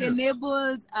 it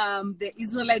enabled the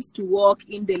Israelites to walk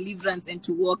in deliverance and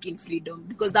to walk in freedom,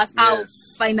 because that's how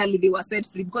finally they were set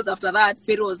free. Because after that,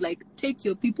 Pharaoh was like, take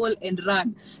your people and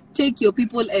run. Take your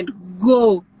people and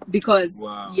go. Because,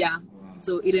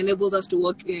 so it enables us to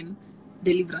walk in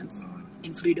deliverance,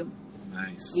 in freedom.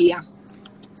 Nice. Yeah.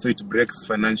 So it breaks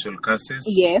financial curses.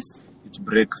 Yes. It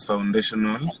breaks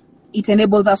foundational. It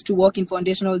enables us to walk in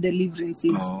foundational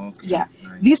deliverances. Oh, okay. Yeah.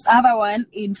 Nice. This other one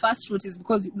in first fruit is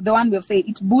because the one we've said,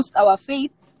 it boosts our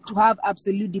faith to have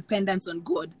absolute dependence on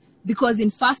God. Because in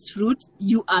first fruit,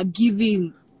 you are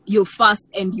giving your first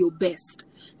and your best.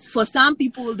 For some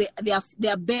people,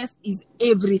 their best is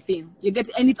everything. You get,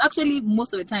 and it's actually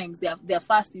most of the times their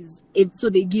first is,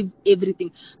 so they give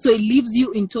everything. So it leaves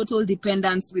you in total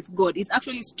dependence with God. It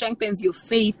actually strengthens your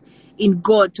faith in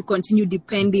God to continue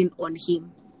depending on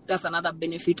Him. That's another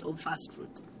benefit of first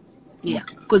fruit. Yeah,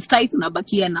 because tithe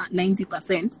unabakia na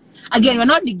 90%. Again, we're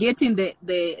not negating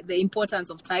the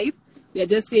importance of tithe. We are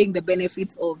just saying the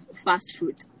benefits of first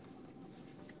fruit.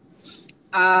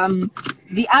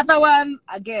 The other one,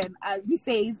 again, as we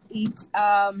say, it's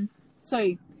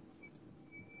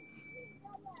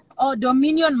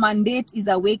dominion mandate is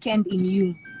awakened in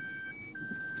you.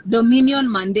 Dominion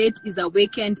mandate is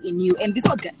awakened in you. And this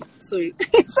one,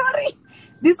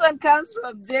 this one comes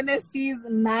from Genesis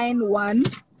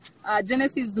 9:1.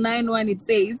 Genesis 9:1, it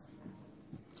says,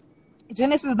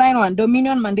 Genesis 9:1,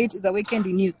 dominion mandate is awakened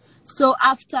in you. So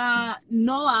after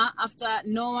Noah,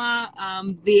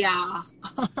 they are.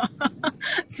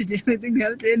 Did you think we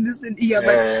have to end this in here?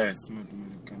 Yes.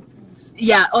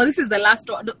 Yeah. Oh, this is the last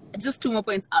one. Just 2 more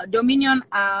points. Dominion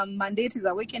mandate is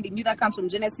awakened in you. That comes from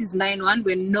Genesis 9:1,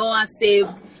 when Noah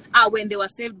when they were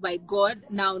saved by God.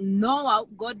 Now Noah,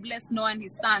 God blessed Noah and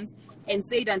his sons, and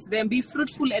said unto them, "Be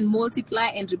fruitful and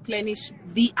multiply and replenish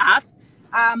the earth."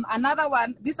 Another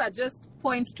one. These are just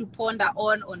points to ponder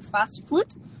on first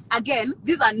fruit. Again,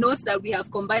 these are notes that we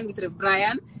have combined with Rev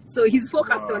Brian. So he's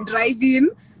focused on driving.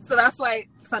 So that's why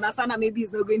Sana maybe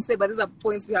is not going to say, but these are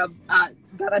points we have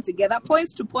gathered together.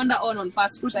 Points to ponder on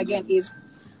first fruit again is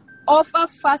offer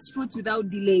first fruits without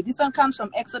delay. This one comes from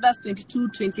Exodus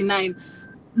 22:29.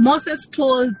 Moses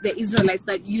told the Israelites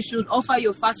that you should offer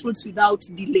your first fruits without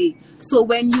delay. So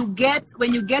when you get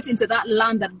into that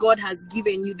land that God has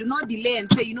given you, do not delay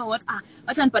and say, you know what,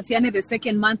 patiana the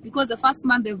second month, because the first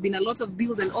month there have been a lot of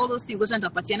bills and all those things.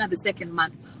 Patiana the second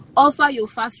month. Offer your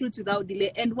first fruits without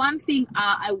delay. And one thing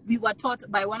we were taught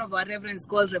by one of our reverends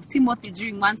called Rev Timothy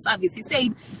during one service. He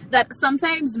said that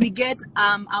sometimes we get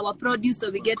our produce,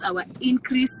 or we get our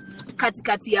increase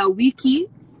katikati ya wiki,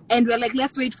 and we're like,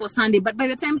 let's wait for Sunday. But by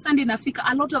the time Sunday nafika,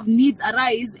 a lot of needs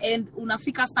arise, and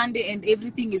unafika Sunday and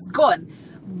everything is gone.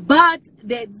 But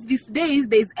these days,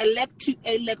 there's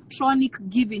electronic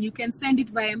giving. You can send it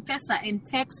via M-Pesa and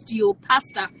text your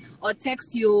pastor or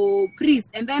text your priest.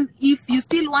 And then if you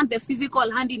still want the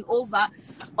physical handing over,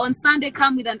 on Sunday,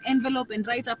 come with an envelope and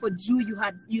write up a Jew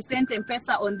you sent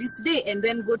M-Pesa on this day, and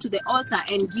then go to the altar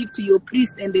and give to your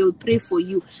priest, and they'll pray for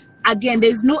you. Again,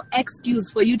 there's no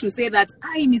excuse for you to say that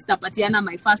I Mr. Patiana,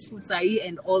 my first fruits are here,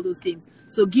 and all those things.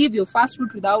 So give your first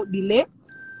fruit without delay.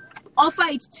 Offer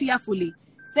it cheerfully.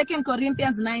 2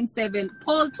 Corinthians 9:7,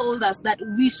 Paul told us that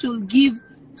we should give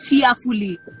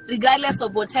cheerfully, regardless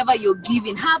of whatever you're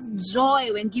giving. Have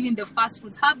joy when giving the first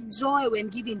fruits. Have joy when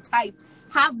giving tithe.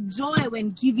 Have joy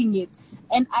when giving it.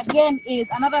 And again, is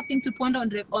another thing to ponder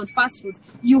on first fruits.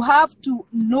 You have to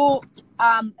know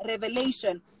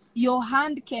revelation. Your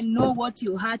hand can know what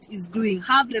your heart is doing.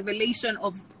 Have revelation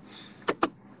of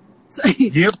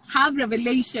have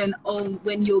revelation on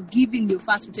when you're giving your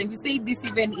first fruit. And we say this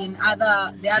even in other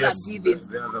givings.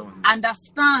 The other ones.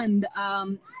 Understand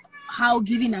how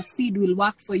giving a seed will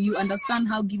work for you. Understand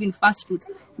how giving first fruit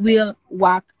will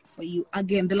work for you.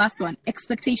 Again, the last one,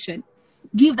 expectation.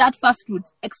 Give that first fruit,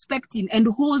 expecting, and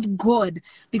hold God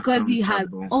because He has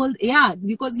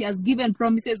because He has given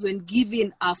promises when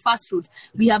giving our first fruit.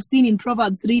 We have seen in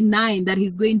Proverbs 3:9 that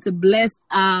He's going to bless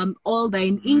all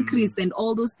thine increase and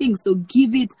all those things. So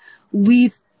give it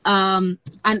with an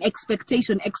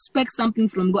expectation. Expect something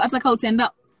from God. Ataka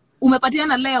utenda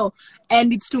umepatiana leo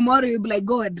and it's tomorrow, you'll be like,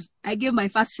 God, I gave my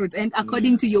first fruit, and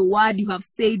according to your word, you have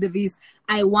said this.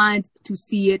 I want to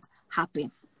see it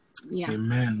happen. Yeah.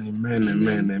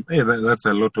 Amen. Hey, that's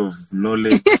a lot of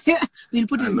knowledge. We'll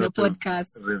put it in the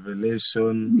podcast.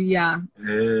 Revelation. Yeah.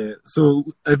 So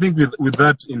I think with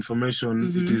that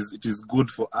information, it is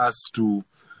good for us to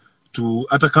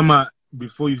atakama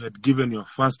before you had given your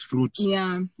first fruit.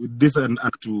 Yeah. With this and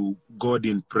act to God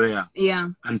in prayer. Yeah.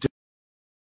 And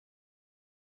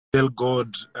tell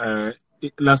God.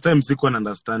 Last time sikuwa an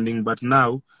understanding, but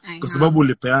now kwa sababu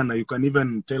ulipeana, you can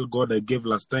even tell God, I gave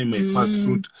last time my first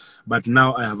fruit, but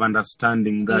now I have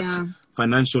understanding that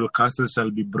financial curses shall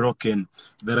be broken,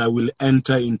 that I will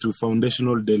enter into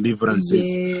foundational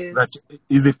deliverances, that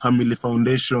easy family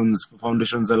foundations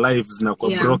alive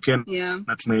zinakuwa broken,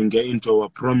 na tunaingia into our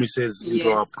promises,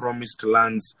 into our promised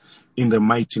lands in the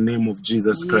mighty name of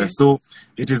Jesus Christ. So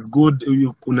it is good,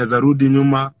 unaweza rudi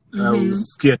nyuma,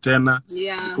 usikie tena,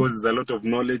 because there's a lot of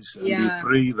knowledge, and we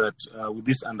pray that with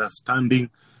this understanding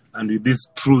and with this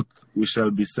truth we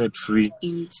shall be set free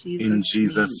in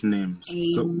Jesus' name.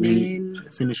 So we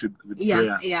finish with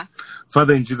prayer.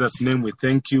 Father, in Jesus' name we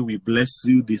thank you, we bless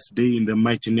you this day in the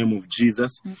mighty name of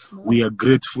Jesus. We are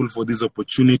grateful for this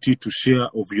opportunity to share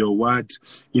of your word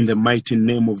in the mighty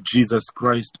name of Jesus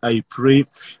Christ. I pray,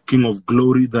 King of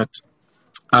glory, that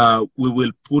we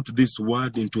will put this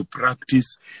word into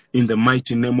practice in the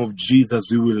mighty name of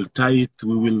Jesus. We will tithe,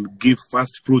 we will give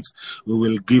first fruits, we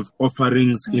will give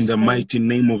offerings in the mighty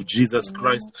name of Jesus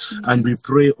Christ. And we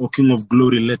pray, O King of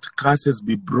glory, let curses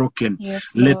be broken.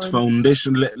 Let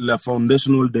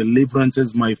foundational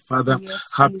deliverances, my Father,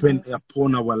 happen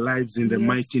upon our lives in the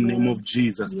mighty name of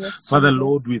Jesus. Father,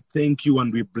 Lord, we thank you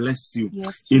and we bless you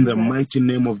in the mighty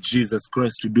name of Jesus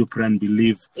Christ. We do pray and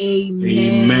believe.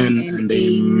 Amen and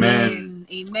amen.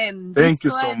 Amen. Thank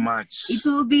you so much. It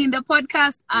will be in the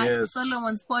podcast at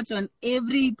Solomon's Porch on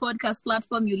every podcast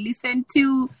platform you listen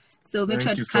to. So make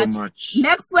sure to catch. So much.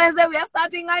 Next Wednesday, we are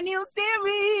starting a new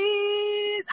series.